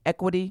diversity,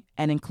 equity,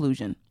 and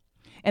inclusion.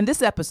 In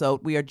this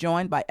episode, we are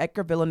joined by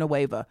Edgar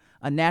Villanueva,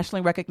 a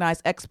nationally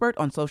recognized expert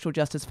on social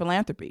justice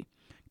philanthropy.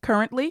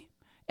 Currently,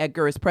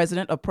 Edgar is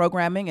president of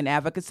programming and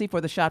advocacy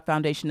for the Schott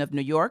Foundation of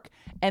New York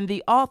and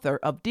the author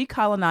of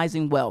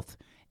Decolonizing Wealth,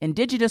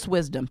 Indigenous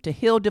Wisdom to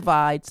Heal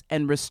Divides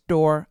and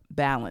Restore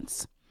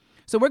Balance.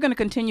 So we're going to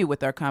continue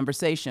with our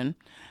conversation.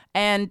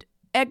 And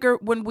Edgar,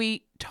 when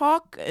we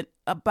talk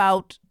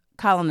about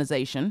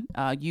colonization,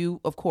 you,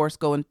 of course,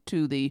 go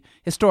into the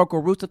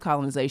historical roots of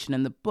colonization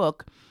in the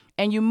book,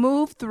 and you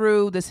move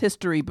through this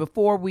history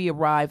before we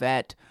arrive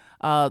at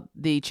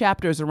the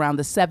chapters around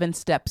the 7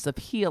 steps of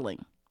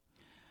healing.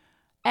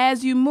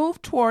 As you move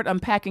toward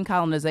unpacking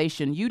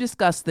colonization, you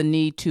discuss the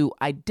need to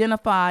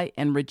identify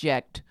and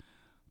reject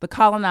the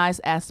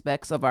colonized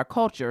aspects of our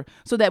culture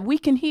so that we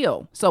can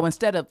heal. So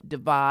instead of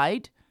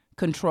divide,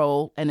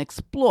 control, and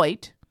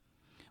exploit,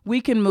 we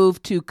can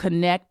move to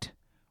connect,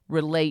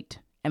 relate,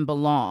 and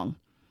belong.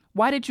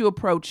 Why did you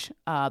approach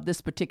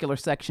this particular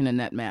section in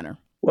that manner?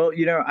 Well,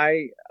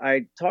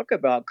 I talk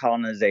about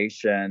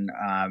colonization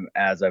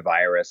as a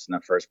virus in the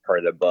first part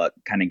of the book,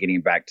 kind of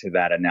getting back to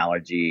that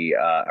analogy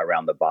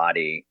around the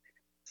body.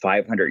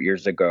 500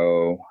 years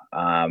ago,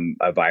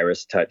 a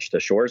virus touched the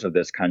shores of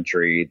this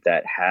country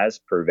that has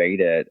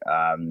pervaded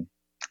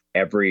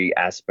every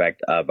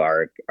aspect of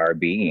our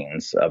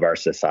beings, of our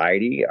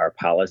society, our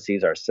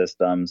policies, our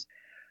systems.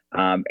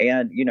 And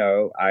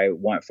I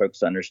want folks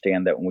to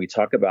understand that when we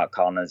talk about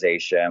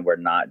colonization, we're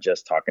not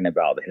just talking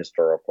about the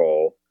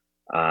historical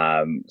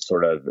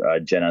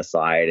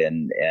genocide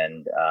and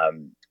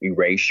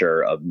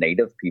erasure of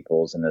Native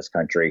peoples in this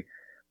country.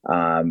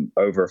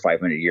 Over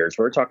 500 years,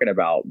 we're talking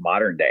about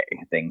modern day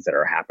things that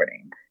are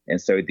happening.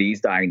 And so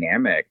these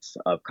dynamics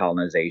of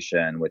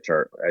colonization, which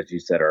are, as you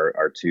said,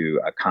 are to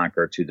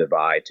conquer, to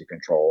divide, to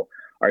control,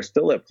 are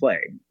still at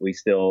play. We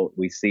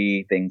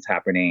see things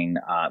happening.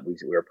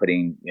 We're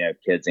putting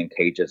kids in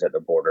cages at the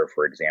border,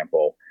 for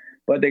example,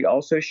 but they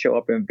also show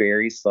up in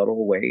very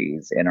subtle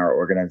ways in our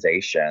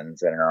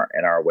organizations and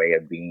in our way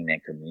of being in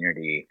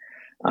community.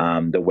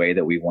 The way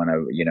that we want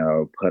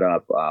to, put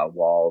up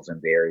walls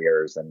and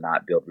barriers and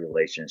not build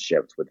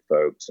relationships with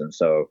folks. And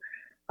so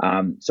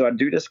I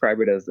do describe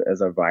it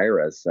as a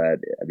virus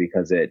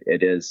because it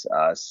is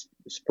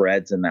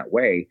spreads in that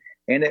way,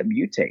 and it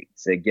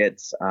mutates. It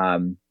gets,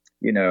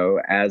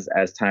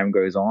 as time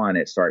goes on,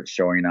 it starts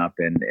showing up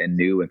in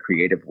new and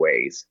creative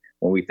ways.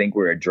 When we think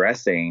we're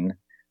addressing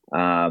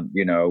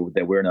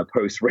that we're in a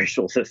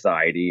post-racial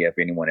society, if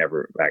anyone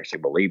ever actually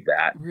believed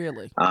that.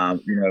 Really?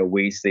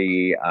 We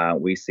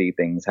see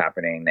things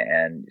happening,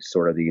 and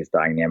sort of these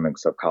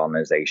dynamics of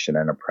colonization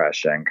and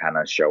oppression kind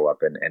of show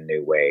up in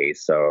new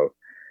ways. So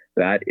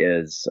that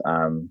is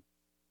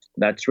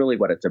that's really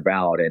what it's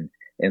about.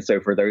 And so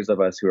for those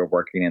of us who are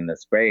working in the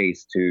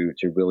space to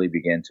really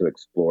begin to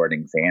explore and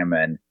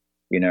examine,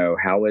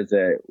 how is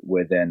it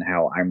within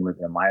how I'm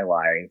living my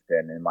life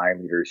and in my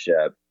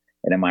leadership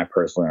and in my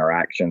personal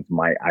interactions,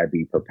 might I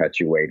be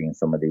perpetuating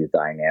some of these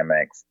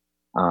dynamics?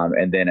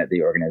 And then at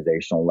the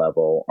organizational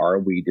level, are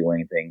we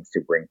doing things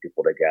to bring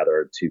people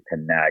together to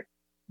connect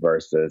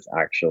versus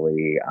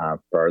actually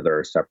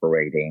further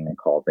separating and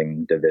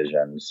causing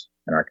divisions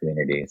in our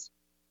communities?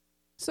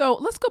 So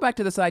let's go back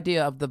to this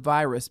idea of the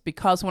virus,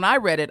 because when I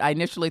read it, I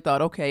initially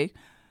thought, okay,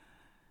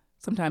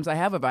 sometimes I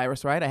have a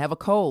virus, right? I have a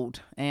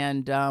cold.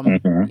 And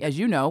as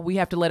you know, we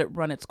have to let it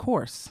run its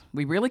course.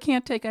 We really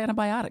can't take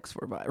antibiotics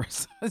for a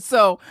virus.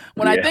 So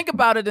when I think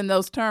about it in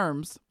those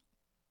terms,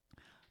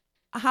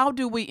 how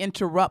do we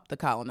interrupt the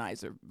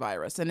colonizer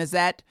virus? And is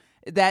that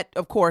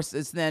of course,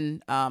 is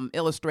then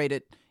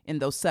illustrated in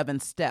those 7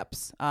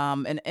 steps.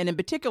 And in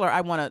particular,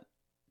 I want to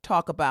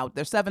talk about,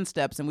 there's 7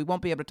 steps, and we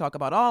won't be able to talk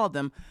about all of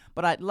them,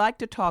 but I'd like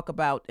to talk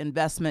about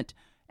investment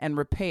and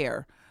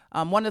repair.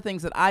 One of the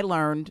things that I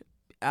learned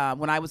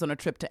when I was on a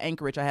trip to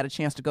Anchorage, I had a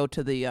chance to go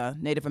to the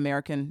Native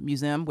American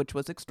Museum, which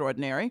was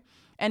extraordinary.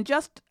 And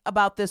just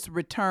about this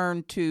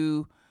return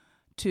to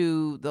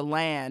the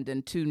land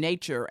and to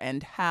nature,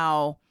 and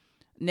how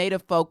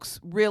Native folks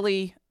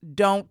really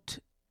don't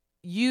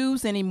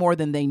use any more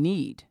than they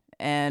need.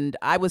 And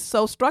I was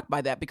so struck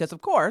by that because,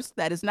 of course,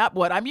 that is not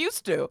what I'm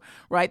used to,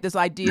 right? This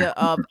idea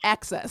of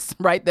access,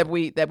 right, that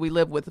we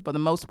live with for the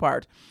most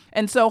part.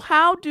 And so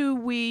how do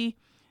we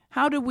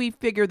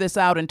figure this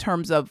out in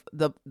terms of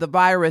the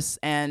virus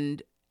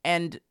and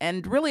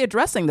really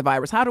addressing the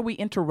virus? How do we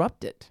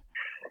interrupt it?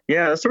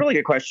 Yeah, that's a really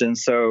good question.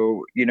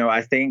 So,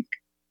 I think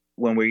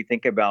when we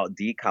think about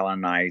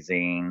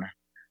decolonizing,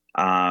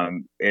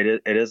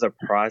 it is a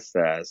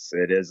process.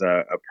 It is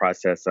a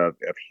process of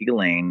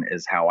healing,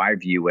 is how I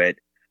view it.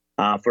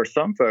 For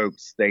some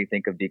folks, they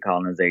think of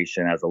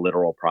decolonization as a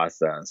literal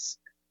process.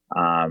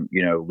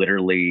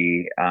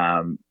 Literally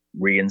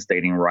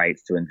reinstating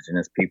rights to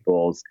indigenous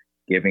peoples,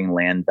 giving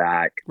land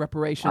back,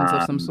 reparations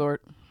of some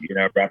sort.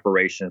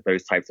 Reparations,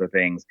 those types of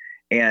things.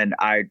 And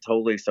I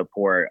totally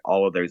support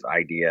all of those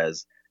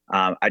ideas.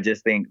 I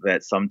just think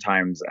that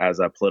sometimes as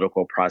a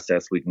political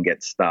process, we can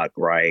get stuck,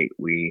 right?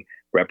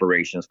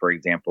 Reparations, for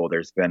example,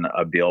 there's been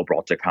a bill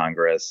brought to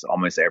Congress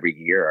almost every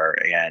year,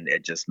 and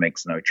it just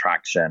makes no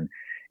traction.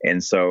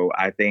 And so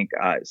I think,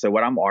 so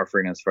what I'm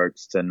offering is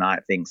folks to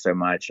not think so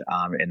much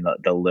in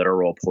the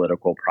literal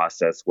political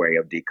process way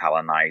of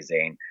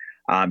decolonizing,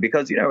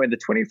 because, in the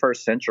 21st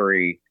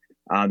century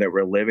that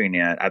we're living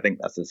in, I think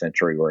that's the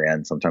century we're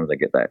in. Sometimes I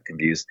get that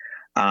confused.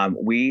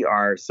 We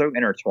are so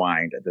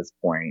intertwined at this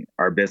point.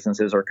 Our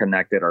businesses are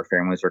connected. Our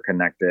families are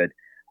connected.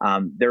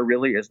 There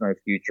really is no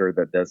future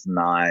that does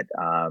not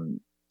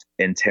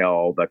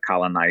entail the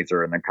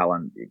colonizer and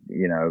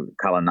the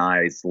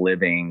colonized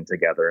living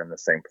together in the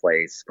same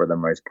place for the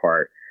most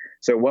part.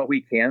 So what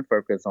we can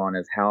focus on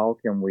is how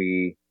can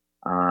we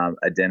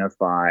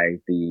identify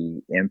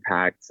the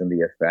impacts and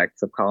the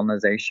effects of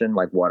colonization?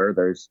 Like, what are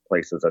those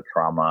places of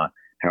trauma?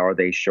 How are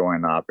they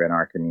showing up in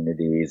our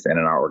communities and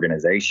in our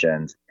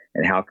organizations?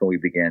 And how can we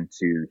begin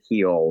to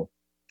heal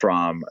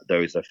from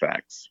those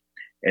effects?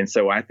 And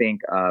so I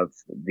think of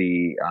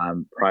the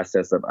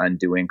process of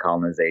undoing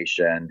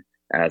colonization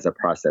as a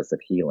process of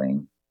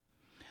healing.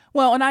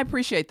 Well, and I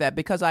appreciate that,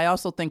 because I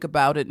also think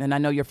about it, and I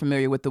know you're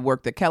familiar with the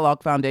work that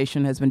Kellogg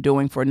Foundation has been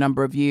doing for a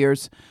number of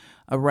years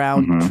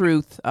around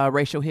truth,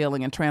 racial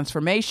healing, and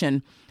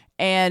transformation.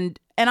 And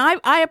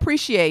I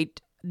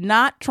appreciate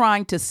not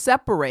trying to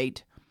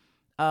separate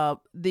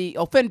the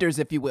offenders,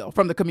 if you will,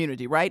 from the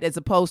community, right? As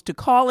opposed to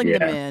calling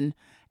them in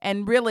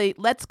and really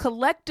let's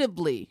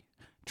collectively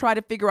try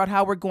to figure out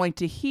how we're going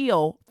to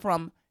heal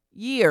from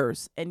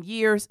years and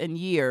years and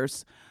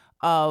years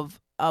of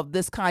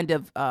this kind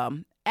of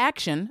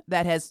action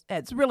that has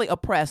really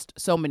oppressed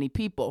so many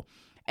people.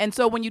 And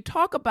so when you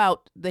talk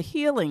about the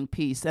healing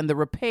piece and the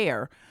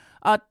repair,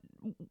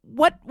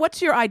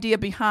 what's your idea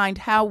behind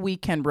how we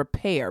can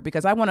repair?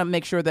 Because I want to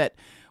make sure that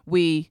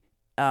we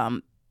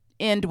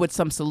end with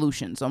some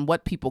solutions on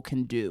what people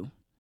can do.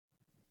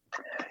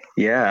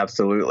 Yeah,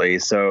 absolutely.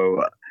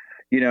 So,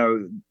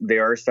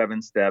 there are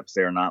 7 steps.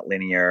 They're not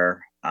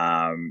linear.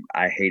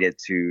 I hated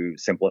to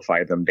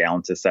simplify them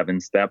down to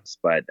 7 steps,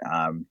 but,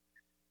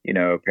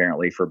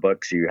 apparently for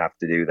books, you have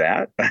to do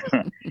that.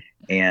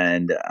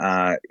 And,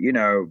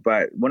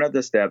 but one of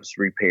the steps,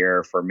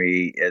 repair, for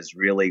me is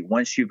really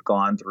once you've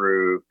gone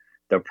through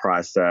the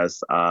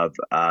process of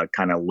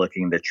kind of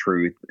looking the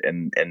truth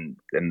in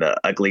the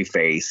ugly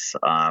face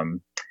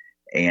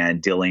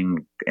and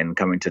dealing and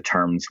coming to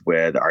terms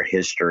with our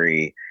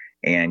history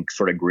and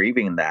sort of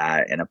grieving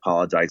that and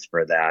apologize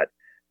for that,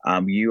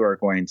 you are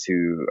going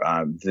to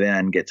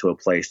then get to a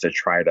place to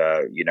try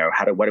to,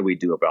 what do we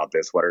do about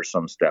this? What are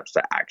some steps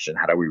to action?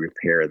 How do we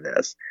repair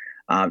this?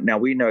 Now,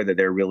 we know that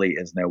there really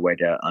is no way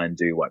to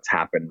undo what's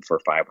happened for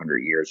 500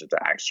 years or to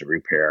actually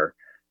repair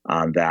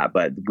that,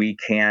 but we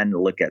can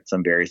look at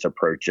some various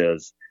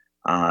approaches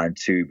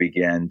to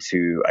begin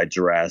to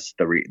address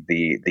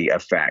the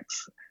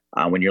effects.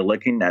 When you're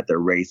looking at the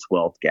race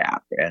wealth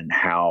gap and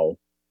how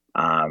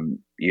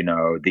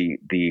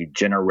the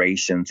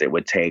generations it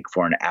would take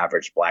for an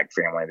average Black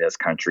family in this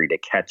country to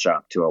catch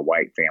up to a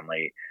white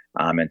family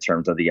in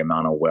terms of the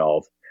amount of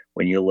wealth.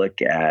 When you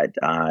look at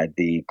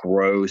the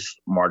gross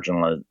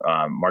marginalization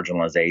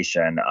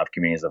of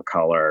communities of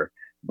color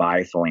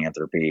by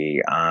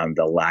philanthropy,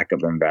 the lack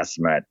of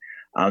investment,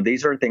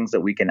 these are things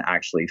that we can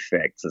actually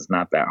fix. It's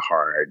not that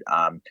hard.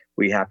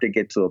 We have to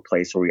get to a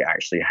place where we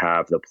actually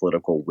have the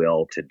political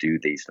will to do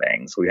these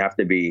things. We have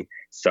to be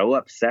so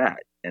upset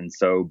and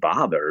so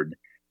bothered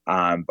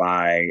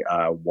by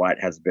what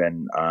has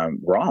been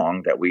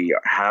wrong that we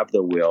have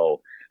the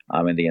will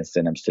and the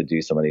incentives to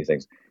do some of these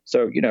things.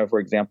 So, for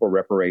example,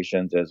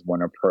 reparations is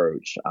one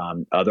approach.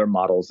 Other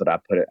models that I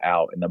put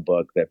out in the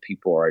book that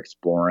people are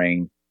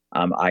exploring,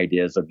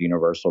 ideas of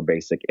universal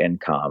basic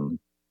income,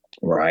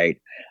 right?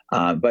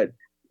 But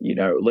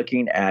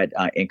looking at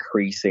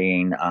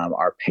increasing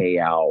our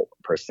payout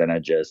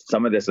percentages.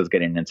 Some of this is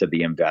getting into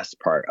the invest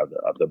part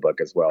of the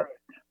book as well.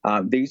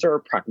 These are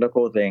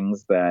practical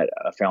things that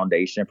a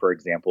foundation, for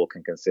example,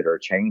 can consider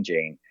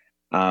changing.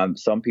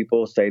 Some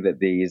people say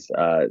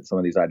that some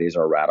of these ideas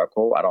are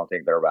radical. I don't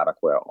think they're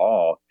radical at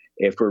all.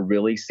 If we're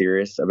really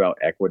serious about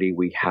equity,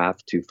 we have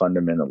to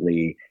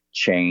fundamentally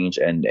change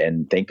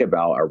and think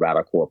about a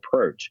radical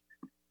approach.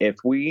 If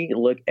we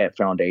look at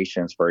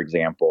foundations, for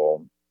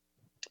example,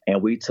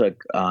 and we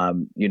took,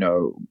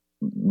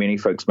 many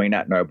folks may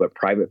not know, but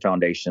private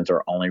foundations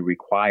are only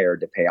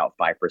required to pay out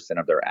 5%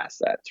 of their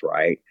assets,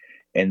 right?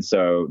 And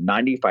so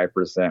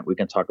 95%, we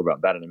can talk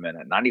about that in a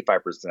minute, 95%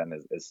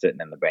 is sitting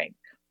in the bank.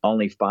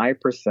 Only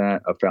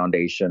 5% of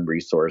foundation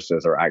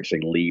resources are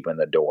actually leaving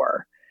the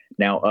door.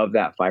 Now, of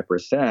that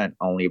 5%,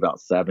 only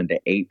about 7 to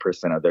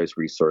 8% of those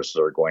resources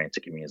are going into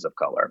communities of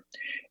color.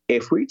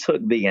 If we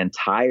took the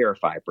entire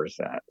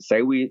 5%,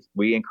 say we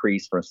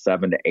increased from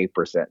 7 to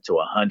 8% to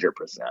 100%,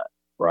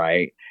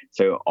 right?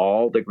 So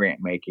all the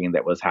grant making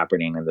that was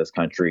happening in this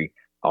country,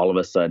 all of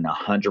a sudden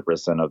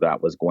 100% of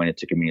that was going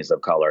into communities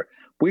of color,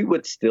 we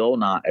would still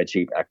not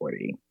achieve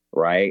equity,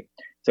 right?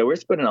 So we're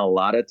spending a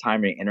lot of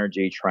time and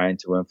energy trying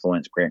to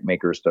influence grant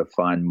makers to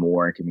fund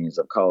more in communities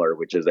of color,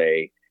 which is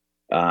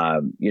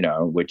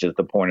which is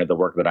the point of the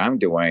work that I'm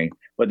doing.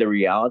 But the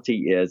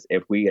reality is,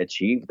 if we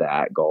achieve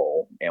that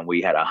goal and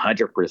we had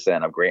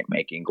 100% of grant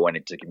making going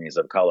into communities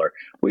of color,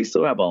 we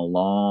still have a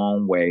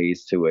long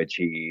ways to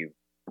achieve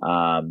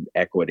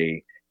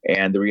equity.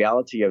 And the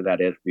reality of that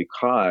is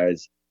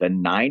because the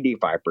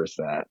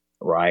 95%,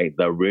 right,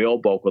 the real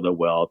bulk of the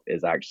wealth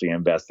is actually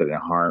invested in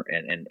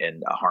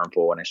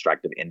harmful and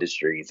extractive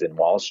industries in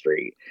Wall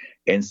Street.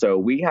 And so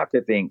we have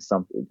to think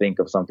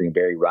of something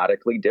very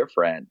radically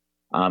different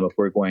if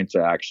we're going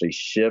to actually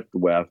shift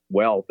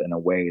wealth in a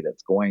way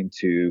that's going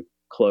to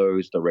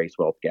close the race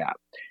wealth gap.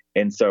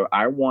 And so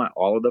I want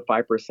all of the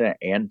 5%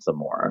 and some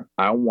more.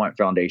 I want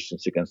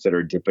foundations to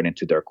consider dipping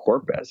into their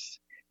corpus,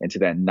 into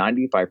that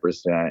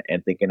 95%,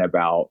 and thinking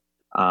about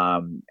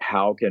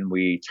how can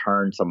we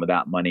turn some of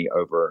that money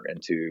over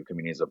into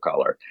communities of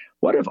color?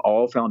 What if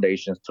all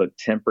foundations took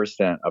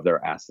 10% of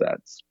their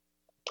assets,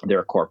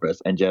 their corpus,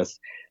 and just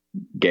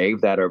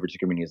gave that over to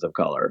communities of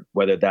color,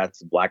 whether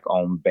that's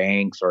Black-owned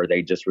banks or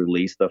they just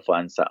release the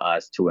funds to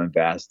us to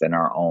invest in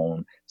our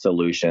own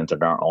solutions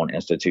and our own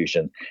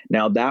institutions?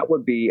 Now, that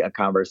would be a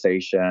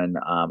conversation,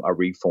 a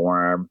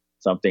reform,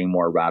 something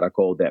more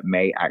radical that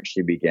may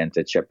actually begin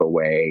to chip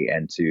away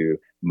and to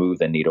move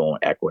the needle on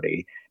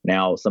equity.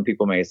 Now, some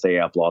people may say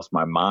I've lost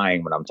my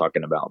mind when I'm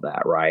talking about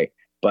that, right?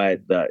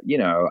 But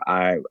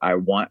I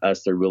want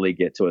us to really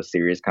get to a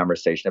serious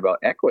conversation about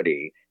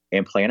equity.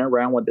 And playing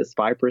around with this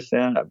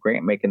 5% of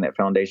grant making that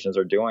foundations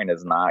are doing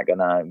is not going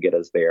to get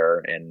us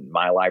there in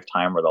my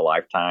lifetime or the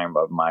lifetime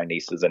of my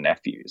nieces and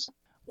nephews.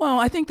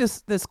 Well, I think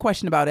this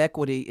question about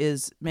equity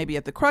is maybe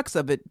at the crux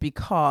of it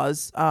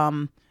because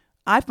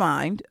I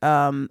find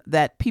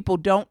that people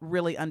don't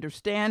really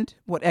understand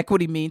what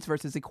equity means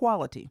versus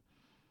equality.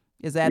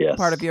 Is that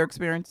part of your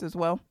experience as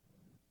well?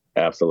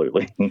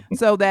 Absolutely.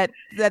 So that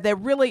there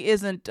really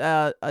isn't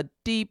a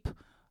deep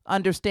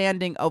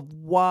understanding of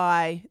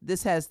why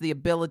this has the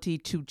ability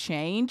to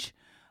change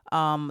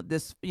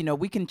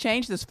we can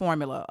change this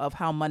formula of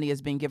how money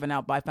is being given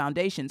out by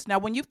foundations. Now,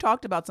 when you've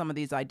talked about some of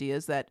these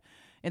ideas that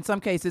in some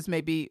cases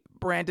may be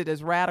branded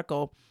as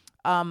radical,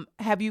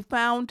 have you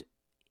found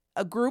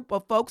a group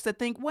of folks that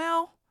think,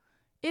 well,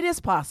 it is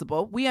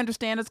possible. We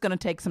understand it's going to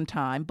take some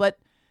time, but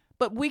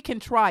we can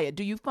try it.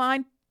 Do you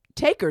find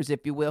takers,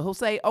 if you will, who'll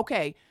say,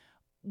 okay,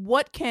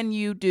 what can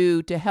you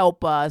do to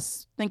help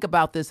us think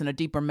about this in a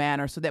deeper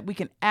manner so that we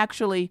can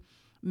actually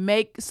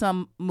make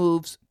some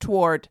moves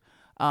toward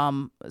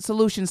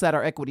solutions that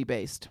are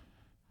equity-based?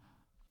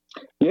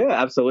 Yeah,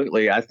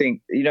 absolutely. I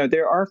think,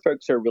 there are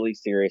folks who are really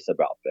serious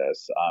about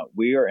this.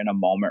 We are in a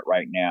moment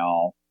right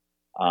now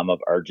of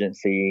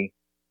urgency.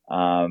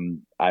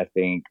 I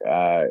think,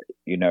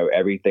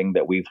 everything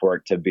that we've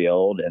worked to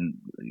build and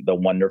the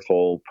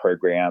wonderful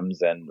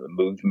programs and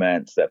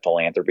movements that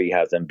philanthropy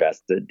has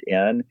invested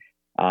in,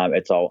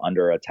 it's all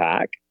under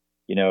attack.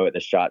 At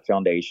the Schott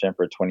Foundation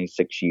for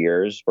 26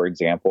 years, for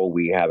example,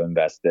 we have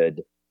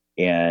invested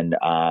in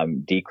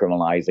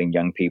decriminalizing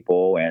young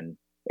people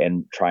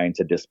and trying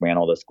to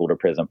dismantle the school to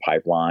prison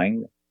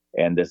pipeline.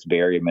 And this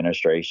very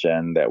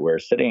administration that we're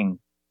sitting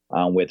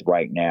with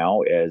right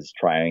now is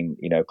trying,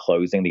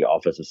 closing the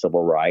Office of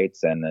Civil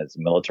Rights and is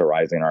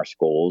militarizing our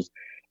schools.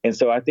 And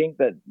so I think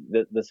that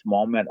this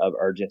moment of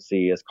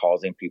urgency is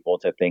causing people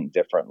to think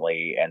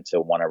differently and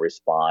to want to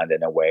respond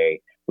in a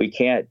way we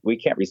can't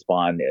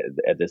respond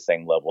at the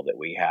same level that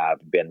we have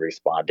been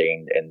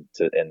responding and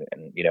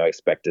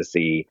expect to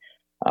see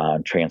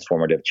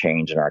transformative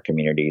change in our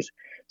communities.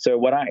 So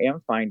what I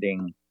am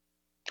finding,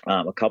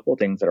 a couple of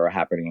things that are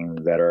happening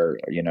that are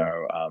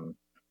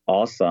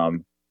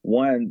awesome.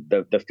 One,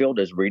 the field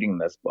is reading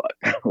this book,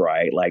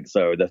 right?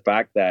 So the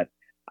fact that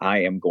I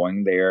am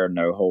going there,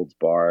 no holds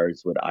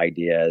bars with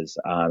ideas,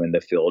 and the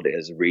field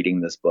is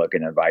reading this book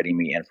and inviting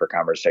me in for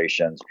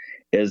conversations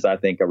is, I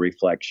think, a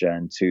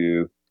reflection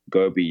to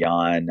go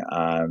beyond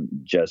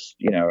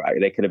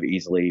they could have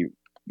easily,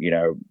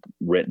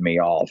 written me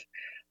off.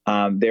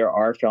 There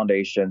are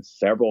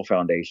several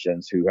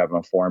foundations who have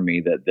informed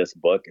me that this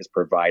book is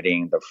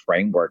providing the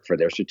framework for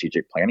their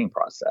strategic planning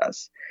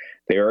process.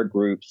 There are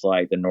groups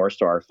like the North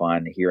Star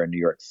Fund here in New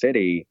York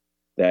City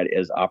that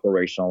is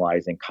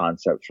operationalizing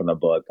concepts from the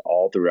book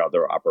all throughout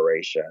their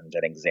operations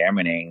and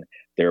examining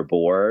their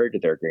board,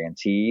 their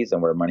grantees,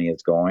 and where money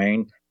is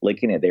going,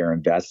 looking at their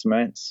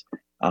investments.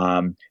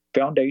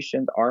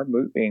 Foundations are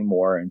moving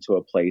more into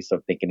a place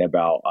of thinking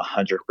about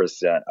 100%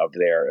 of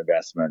their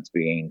investments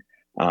being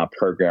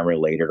program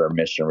related or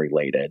mission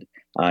related.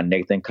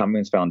 Nathan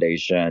Cummings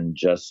Foundation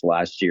just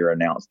last year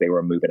announced they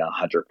were moving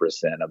 100%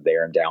 of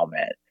their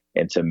endowment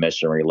into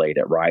mission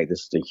related, right?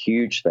 This is a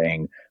huge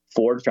thing.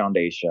 Ford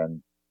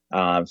Foundation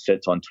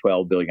sits on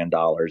 $12 billion,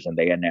 and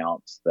they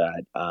announced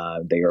that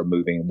they are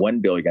moving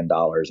 $1 billion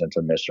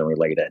into mission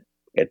related.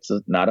 It's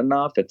not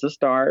enough. It's a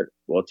start.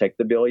 We'll take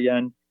the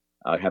billion.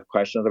 Have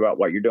questions about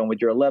what you're doing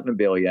with your $11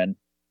 billion.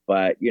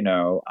 But,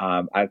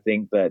 I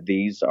think that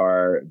these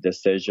are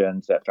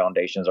decisions that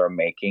foundations are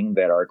making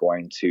that are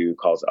going to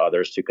cause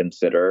others to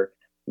consider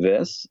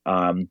this.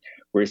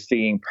 We're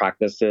seeing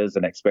practices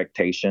and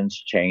expectations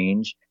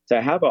change.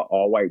 To have an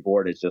all white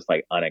board is just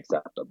like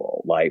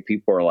unacceptable. Like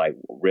people are like,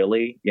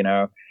 really?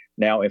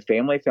 Now in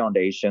family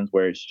foundations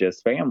where it's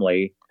just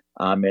family,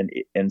 and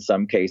in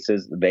some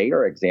cases, they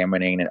are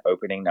examining and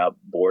opening up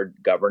board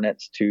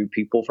governance to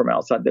people from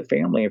outside the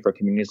family and for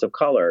communities of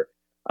color.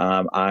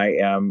 I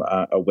am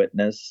a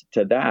witness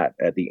to that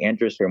at the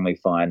Andrews Family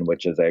Fund,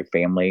 which is a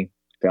family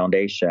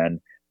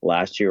foundation.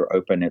 Last year,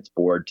 opened its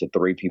board to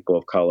 3 people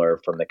of color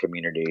from the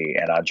community,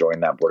 and I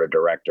joined that board of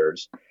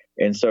directors.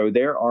 And so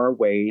there are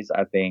ways,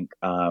 I think,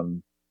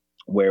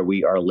 where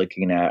we are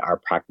looking at our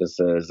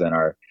practices and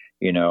our,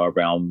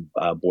 around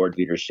board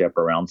leadership,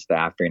 around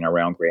staffing,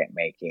 around grant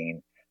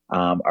making,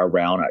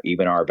 around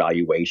even our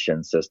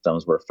evaluation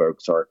systems where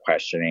folks are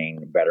questioning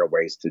better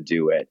ways to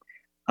do it.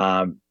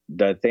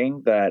 The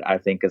thing that I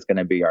think is going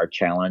to be our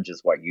challenge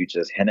is what you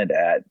just hinted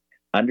at,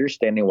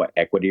 understanding what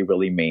equity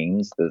really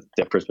means, the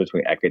difference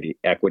between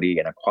equity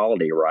and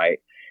equality, right?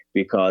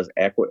 Because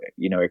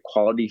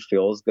equality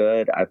feels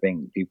good. I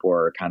think people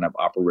are kind of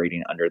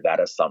operating under that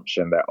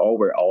assumption that,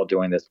 we're all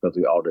doing this because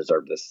we all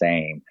deserve the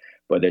same.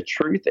 But the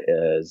truth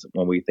is,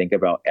 when we think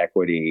about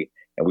equity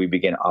and we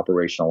begin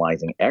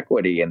operationalizing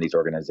equity in these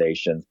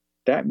organizations,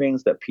 that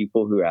means that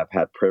people who have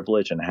had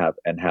privilege and have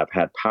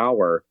had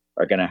power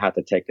are going to have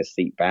to take a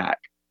seat back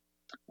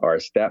or a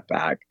step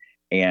back.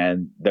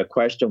 And the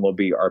question will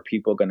be, are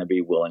people going to be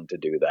willing to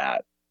do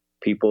that?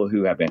 People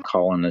who have been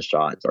calling the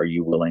shots, are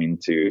you willing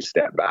to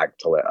step back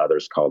to let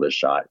others call the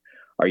shot?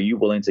 Are you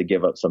willing to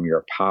give up some of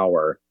your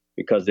power?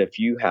 Because if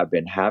you have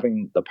been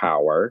having the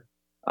power,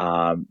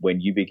 when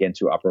you begin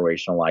to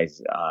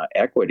operationalize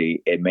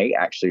equity, it may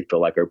actually feel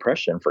like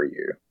oppression for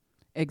you.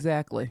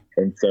 Exactly.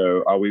 And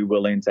so are we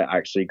willing to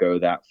actually go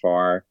that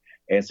far?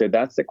 And so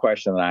that's the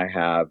question that I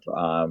have,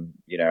 and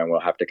we'll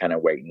have to kind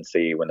of wait and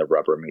see when the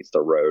rubber meets the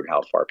road,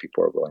 how far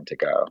people are willing to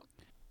go.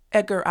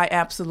 Edgar, I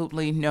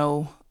absolutely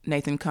know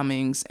Nathan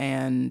Cummings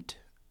and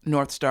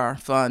North Star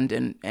Fund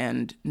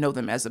and know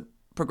them as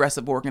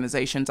progressive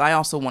organizations. I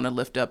also want to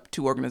lift up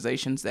 2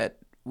 organizations that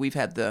we've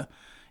had the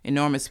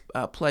enormous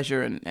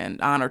pleasure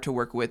and honor to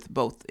work with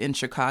both in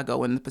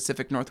Chicago and the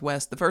Pacific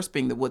Northwest, the first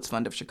being the Woods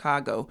Fund of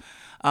Chicago.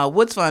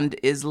 Woods Fund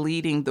is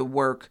leading the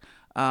work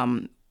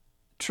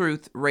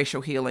Truth,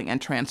 Racial Healing,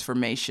 and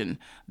Transformation,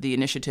 the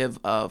initiative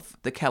of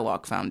the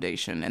Kellogg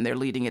Foundation, and they're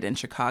leading it in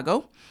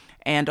Chicago.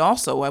 And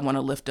also, I want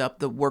to lift up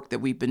the work that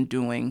we've been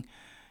doing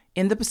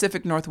in the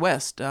Pacific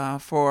Northwest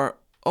for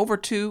over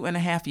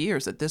 2.5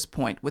 years at this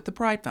point with the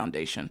Pride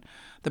Foundation.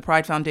 The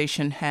Pride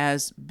Foundation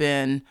has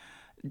been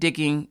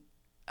digging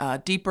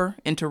deeper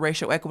into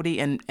racial equity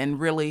and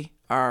really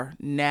are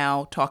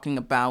now talking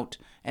about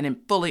and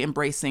fully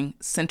embracing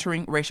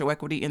centering racial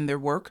equity in their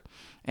work.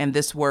 And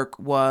this work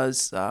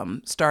was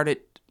started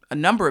a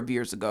number of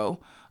years ago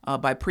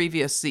by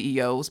previous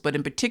CEOs, but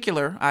in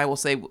particular, I will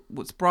say,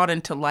 was brought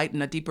into light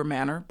in a deeper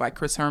manner by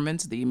Chris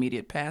Hermans, the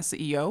immediate past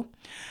CEO.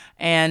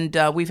 And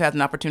we've had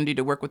an opportunity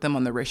to work with them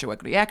on the Racial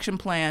Equity Action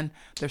Plan,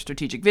 their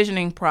strategic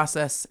visioning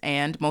process,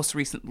 and most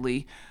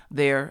recently,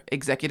 their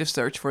executive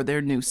search for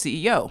their new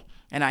CEO.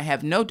 And I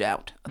have no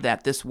doubt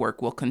that this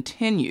work will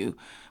continue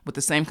with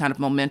the same kind of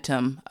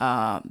momentum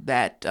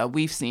that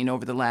we've seen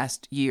over the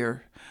last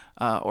year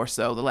or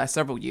so, the last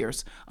several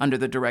years, under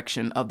the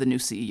direction of the new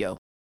CEO.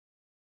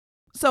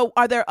 So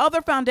are there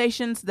other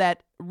foundations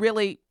that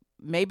really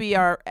maybe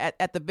are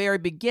at the very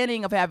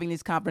beginning of having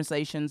these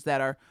conversations that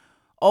are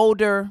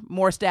older,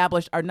 more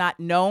established, are not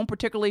known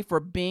particularly for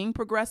being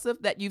progressive,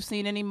 that you've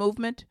seen any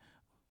movement?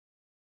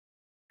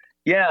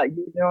 Yeah,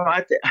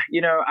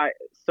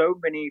 so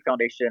many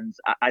foundations,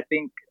 I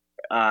think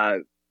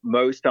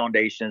most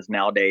foundations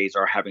nowadays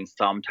are having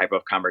some type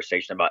of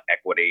conversation about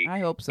equity. I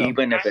hope so.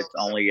 Even if it's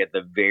only at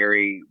the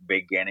very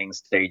beginning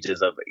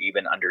stages of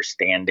even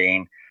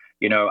understanding.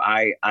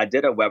 I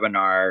did a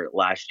webinar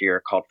last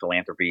year called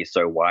Philanthropy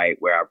So White,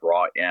 where I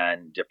brought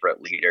in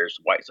different leaders,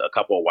 a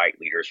couple of white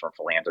leaders from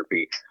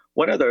philanthropy.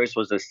 One of those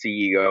was the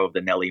CEO of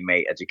the Nellie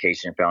Mae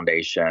Education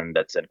Foundation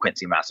that's in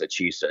Quincy,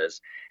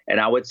 Massachusetts. And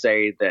I would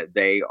say that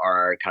they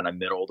are kind of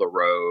middle of the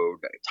road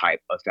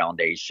type of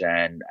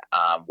foundation,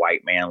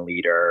 white man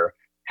leader,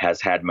 has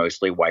had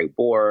mostly white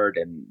board,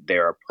 and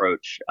their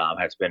approach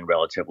has been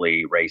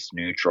relatively race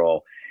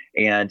neutral.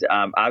 And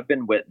I've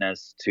been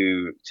witness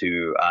to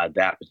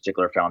that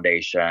particular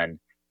foundation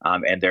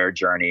and their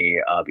journey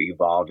of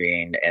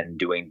evolving and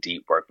doing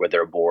deep work with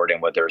their board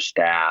and with their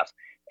staff,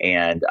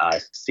 and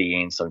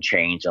seeing some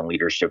change in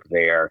leadership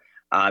there.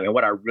 And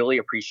what I really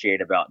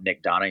appreciate about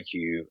Nick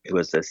Donahue, who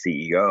is the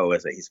CEO,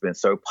 is that he's been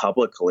so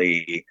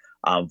publicly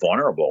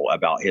vulnerable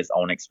about his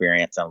own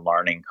experience and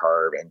learning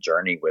curve and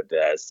journey with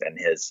this, and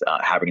his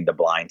having the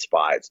blind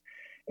spots.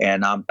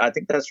 And I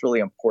think that's really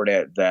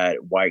important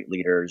that white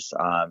leaders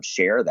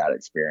share that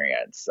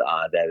experience,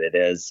 that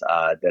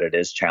it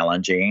is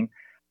challenging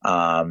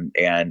and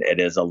it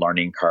is a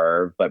learning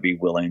curve, but be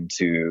willing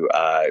to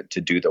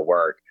do the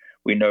work.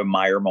 We know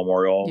Meyer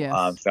Memorial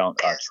Yes.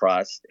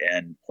 Trust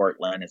in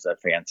Portland is a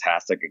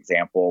fantastic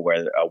example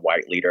where a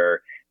white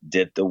leader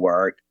did the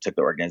work, took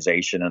the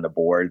organization and the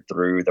board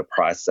through the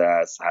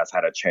process, has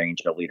had a change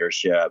of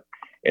leadership,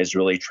 is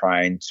really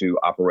trying to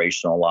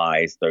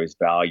operationalize those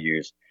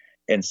values.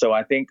 And so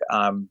I think,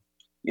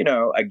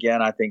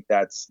 again, I think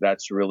that's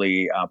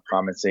really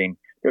promising.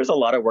 There's a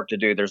lot of work to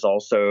do. There's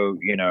also,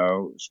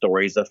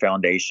 stories of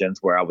foundations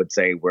where I would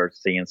say we're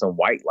seeing some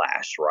white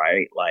lash,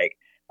 right? Like,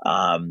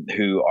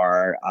 who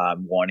are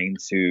wanting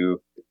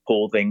to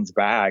pull things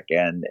back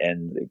and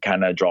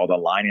kind of draw the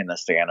line in the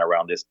sand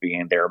around this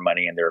being their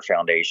money and their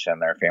foundation,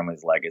 their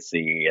family's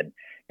legacy and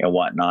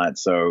whatnot.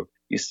 So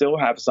you still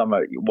have some,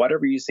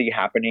 whatever you see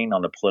happening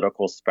on the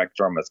political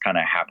spectrum is kind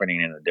of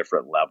happening in a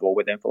different level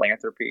within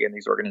philanthropy in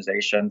these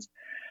organizations.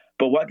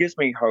 But what gives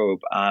me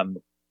hope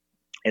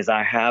is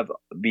I have,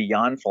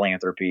 beyond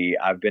philanthropy,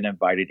 I've been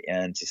invited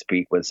in to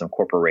speak with some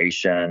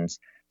corporations,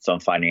 some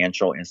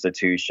financial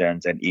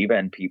institutions, and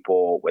even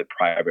people with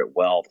private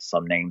wealth,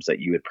 some names that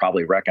you would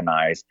probably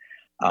recognize,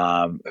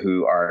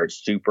 who are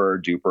super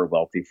duper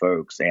wealthy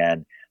folks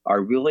and are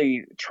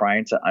really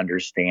trying to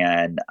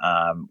understand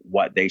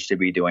what they should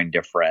be doing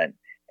different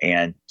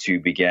and to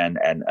begin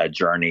a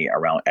journey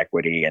around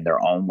equity in their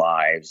own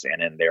lives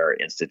and in their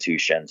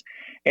institutions.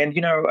 And,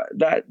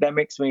 that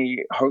makes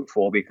me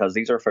hopeful because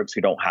these are folks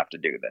who don't have to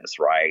do this,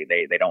 right?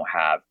 They don't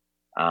have,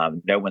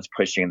 no one's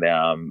pushing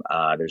them.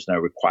 There's no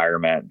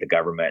requirement. The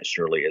government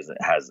surely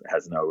has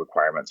no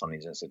requirements on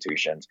these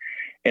institutions.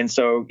 And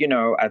so,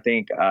 I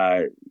think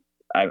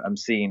I'm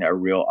seeing a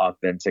real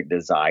authentic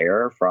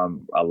desire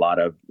from a lot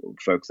of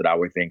folks that I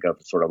would think of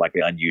sort of like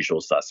the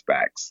unusual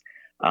suspects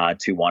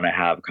to want to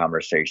have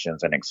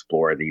conversations and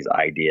explore these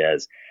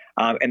ideas.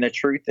 And the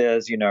truth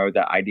is,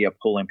 the idea of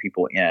pulling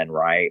people in,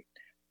 right?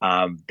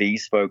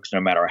 These folks,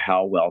 no matter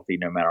how wealthy,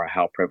 no matter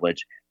how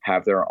privileged,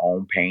 have their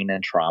own pain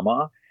and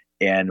trauma.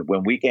 And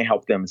when we can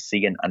help them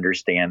see and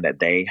understand that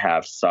they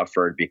have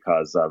suffered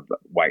because of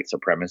white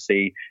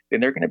supremacy, then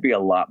they're going to be a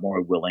lot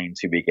more willing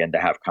to begin to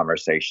have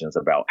conversations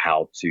about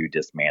how to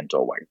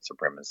dismantle white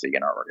supremacy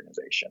in our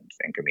organizations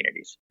and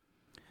communities.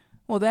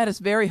 Well, that is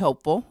very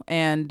hopeful.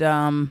 And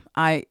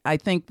I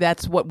think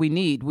that's what we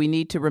need. We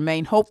need to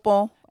remain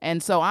hopeful.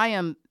 And so I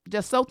am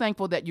just so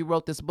thankful that you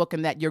wrote this book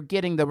and that you're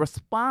getting the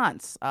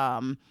response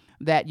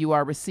that you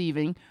are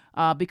receiving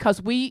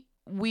because we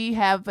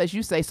have, as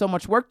you say, so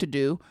much work to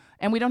do,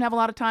 and we don't have a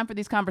lot of time for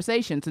these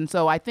conversations. And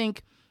so I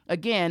think,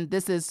 again,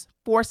 this is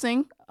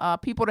forcing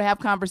people to have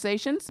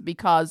conversations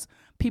because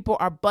people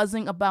are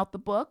buzzing about the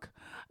book,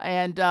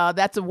 and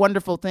that's a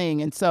wonderful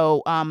thing. And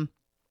so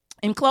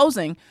in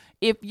closing,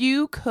 if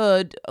you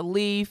could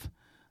leave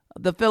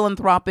the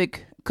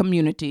philanthropic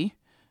community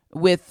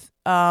with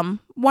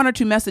one or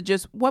two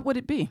messages, what would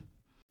it be?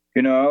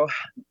 I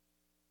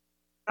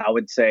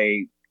would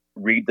say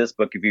read this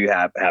book if you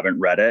haven't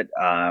read it,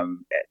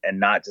 and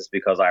not just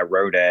because I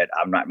wrote it.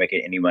 I'm not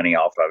making any money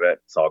off of it.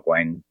 It's all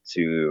going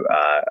to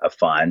a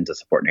fund to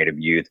support Native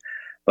youth.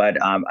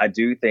 But I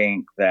do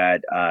think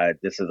that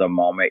this is a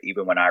moment,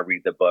 even when I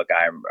read the book,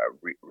 I'm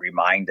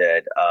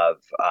reminded of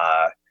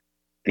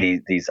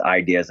these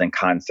ideas and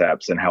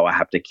concepts and how I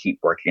have to keep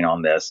working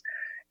on this.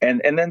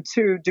 And then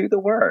to do the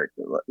work.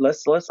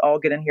 Let's all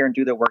get in here and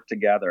do the work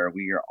together.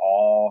 We are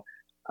all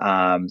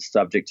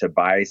subject to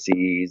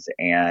biases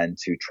and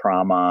to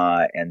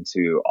trauma and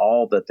to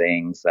all the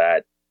things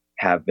that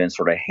have been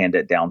sort of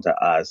handed down to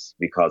us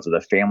because of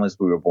the families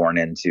we were born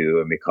into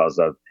and because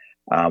of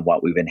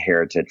what we've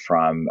inherited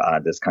from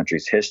this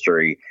country's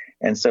history.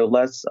 And so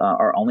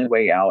our only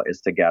way out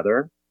is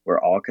together. We're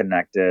all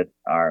connected.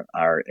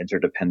 Our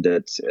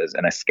interdependence is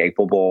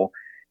inescapable.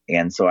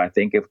 And so I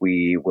think if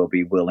we will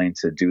be willing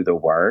to do the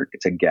work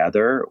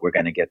together, we're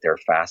going to get there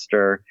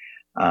faster.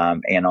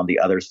 And on the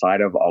other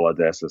side of all of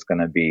this is going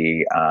to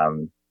be,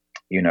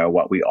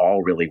 what we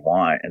all really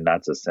want. And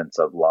that's a sense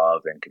of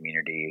love and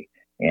community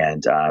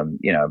and,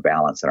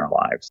 balance in our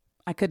lives.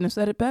 I couldn't have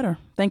said it better.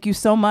 Thank you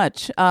so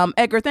much.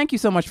 Edgar, thank you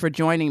so much for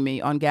joining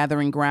me on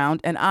Gathering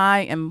Ground. And I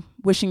am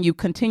wishing you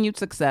continued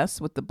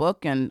success with the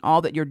book and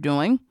all that you're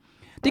doing.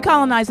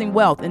 Decolonizing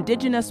Wealth,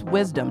 Indigenous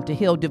Wisdom to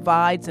Heal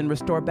Divides and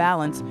Restore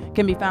Balance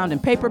can be found in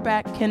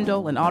paperback,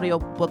 Kindle, and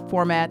audiobook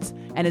formats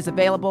and is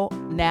available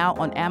now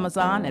on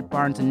Amazon, at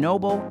Barnes &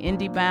 Noble,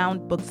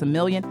 IndieBound, Books A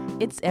Million.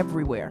 It's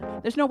everywhere.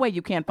 There's no way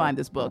you can't find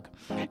this book.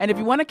 And if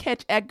you want to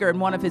catch Edgar in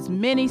one of his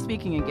many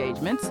speaking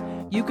engagements,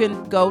 you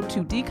can go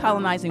to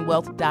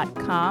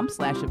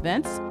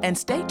decolonizingwealth.com/events. And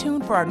stay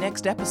tuned for our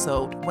next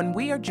episode when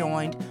we are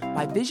joined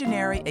by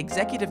visionary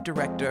executive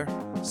director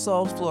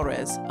Sol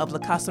Flores of La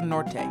Casa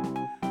Norte.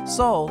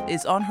 Sol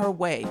is on her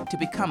way to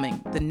becoming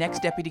the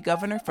next deputy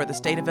governor for the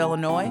state of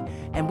Illinois,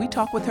 and we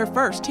talk with her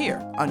first here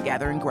on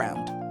Gathering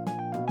Ground.